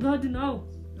ነው ጋድ ነው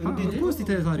እንዴት ኮስት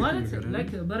ታሪክ ማለት ነገር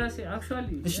like በራሴ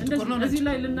actually እሺ ጥቁር ነው እንደዚህ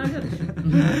ላይ ልናገር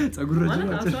ጸጉር ረጅም ማለት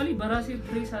ናቸው actually በራሴ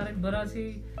ፕሬስ አረግ በራሴ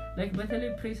like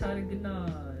በተለይ ፕሬስ አረግና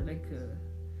like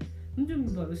እንደም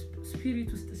ስፒሪት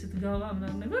ውስጥ ስትገባ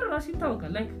ምናምን ነገር ራሴ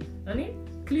ታውቃለህ like እኔ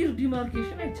ክሊር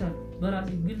ዲማርኬሽን አይቻለሁ በራሴ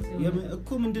ግልጽ እኮ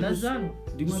ምንድነው ለዛ ነው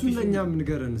እሱን ለኛም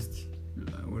ንገረን እስቲ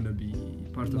ወነ ቢ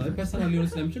ፓርት ኦፍ ፐርሰናል ሊሆን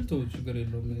ስለሚችል ተው ችግር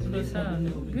የለውም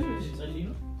ግን ጸልይ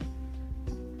ነው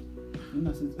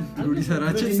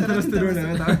ፕሮዲሰራችን ኢንተረስት ሆነ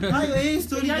አይ ይሄ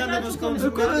ስቶሪ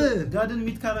ጋድን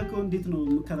ሚት ካረከው እንዴት ነው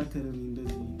መከራከረው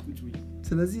እንደዚህ ቁጭ ብዬ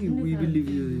ስለዚህ we believe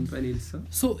in panels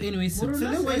so anyways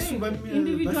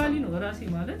ኢንዲቪጁዋሊ ነው ራሴ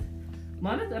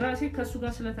ማለት ራሴ ከሱ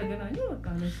ጋር ስለተገናኘው በቃ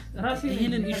ራሴ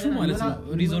ይሄንን ኢሹ ማለት ነው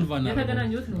ሪዞልቭ አና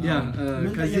የተገናኘሁት ነው ያ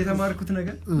ከዚህ የተማርኩት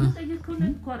ነገር ጠየቅኩኝ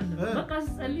እኮ አይደለም በቃ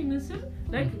ጸልይ ምስል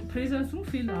like presence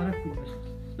ፊል አረኩ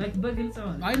like በግልጽ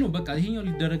ማለት አይ ነው በቃ ይሄኛው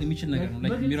ሊደረግ የሚችል ነገር ነው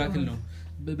like ሚራክል ነው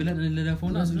ብለን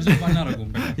እንለፈውና ሪዞልቭ አናረጋው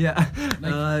ያ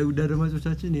ውድ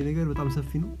አድማጮቻችን ይሄ ነገር በጣም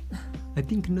ሰፊ ነው I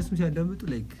think እነሱም ሲያዳምጡ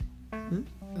like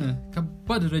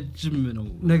ከባድ ረጅም ነው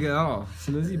ነገር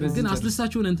ስለዚህ ግን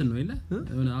አስደሳችሁን እንትን ነው አይደል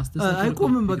የሆነ አስደሳች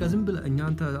አይቆምም በቃ ዝም ብለ እኛ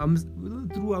አንተ 5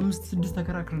 6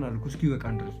 ተከራክረናል እኮ እስኪ በቃ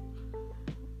እንደዚህ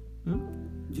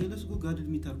ጀለስ ጎ ጋድን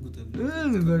ሚታርጉታል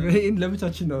በቃ ይሄን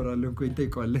ለብቻችን እናወራለን እኮ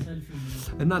እንጠይቀዋለን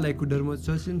እና ላይክ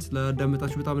ደርማቻችን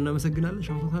ስለአዳመጣችሁ በጣም እናመሰግናለን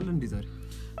ሻውት አለ እንዴ ዛሬ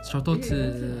ሻውት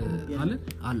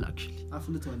አለ actually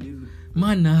አፍልቷል ይሉ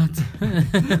ማናት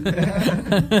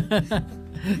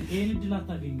ይሄን ድል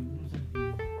አታገኙ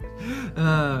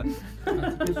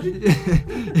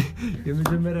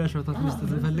የመጀመሪያ ሻውት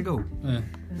መስጠት ፈልገው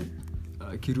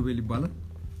ኪሩቤል ይባላል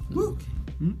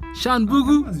ሻን ቡጉ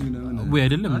ወይ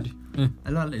አይደለም እንዴ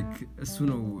ላይክ እሱ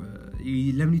ነው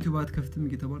ለምን ዩቲዩብ አትከፍትም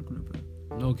እየተባልኩ ነበር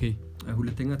ኦኬ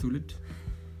ሁለተኛ ትውልድ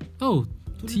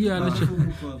ቲያለች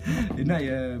እና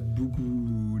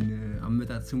የቡጉን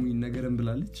አመጣጥ ስሙ ይነገረን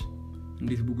ብላለች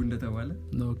እንዴት ቡጉ እንደተባለ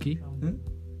ኦኬ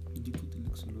ዲኩ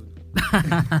ትልቅ ስለሆነ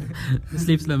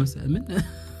ስሌፕስ ለምን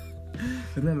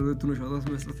እና ለሁለቱ ነው ሻውት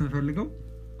መስጠት ፈልገው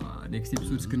ኔክስት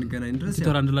ኤፒሶድ እስክንገናኝ ድረስ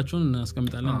ቲቶር አንድላችሁን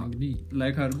እናስቀምጣለን እንግዲህ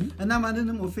ላይክ አድርጉ እና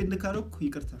ማንንም ኦፌንድ ካረኩ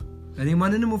ይቅርታ እኔ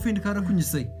ማንንም ኦፌንድ ካረኩኝ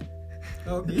እሰይ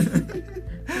ኦኬ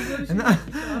እና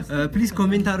ፕሊዝ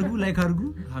ኮሜንት አድርጉ ላይክ አድርጉ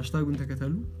ሃሽታጉን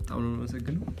ተከተሉ በጣም ነው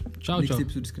የማመሰግነው ቻው ኔክስት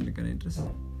ኤፒሶድ እስክንገናኝ ድረስ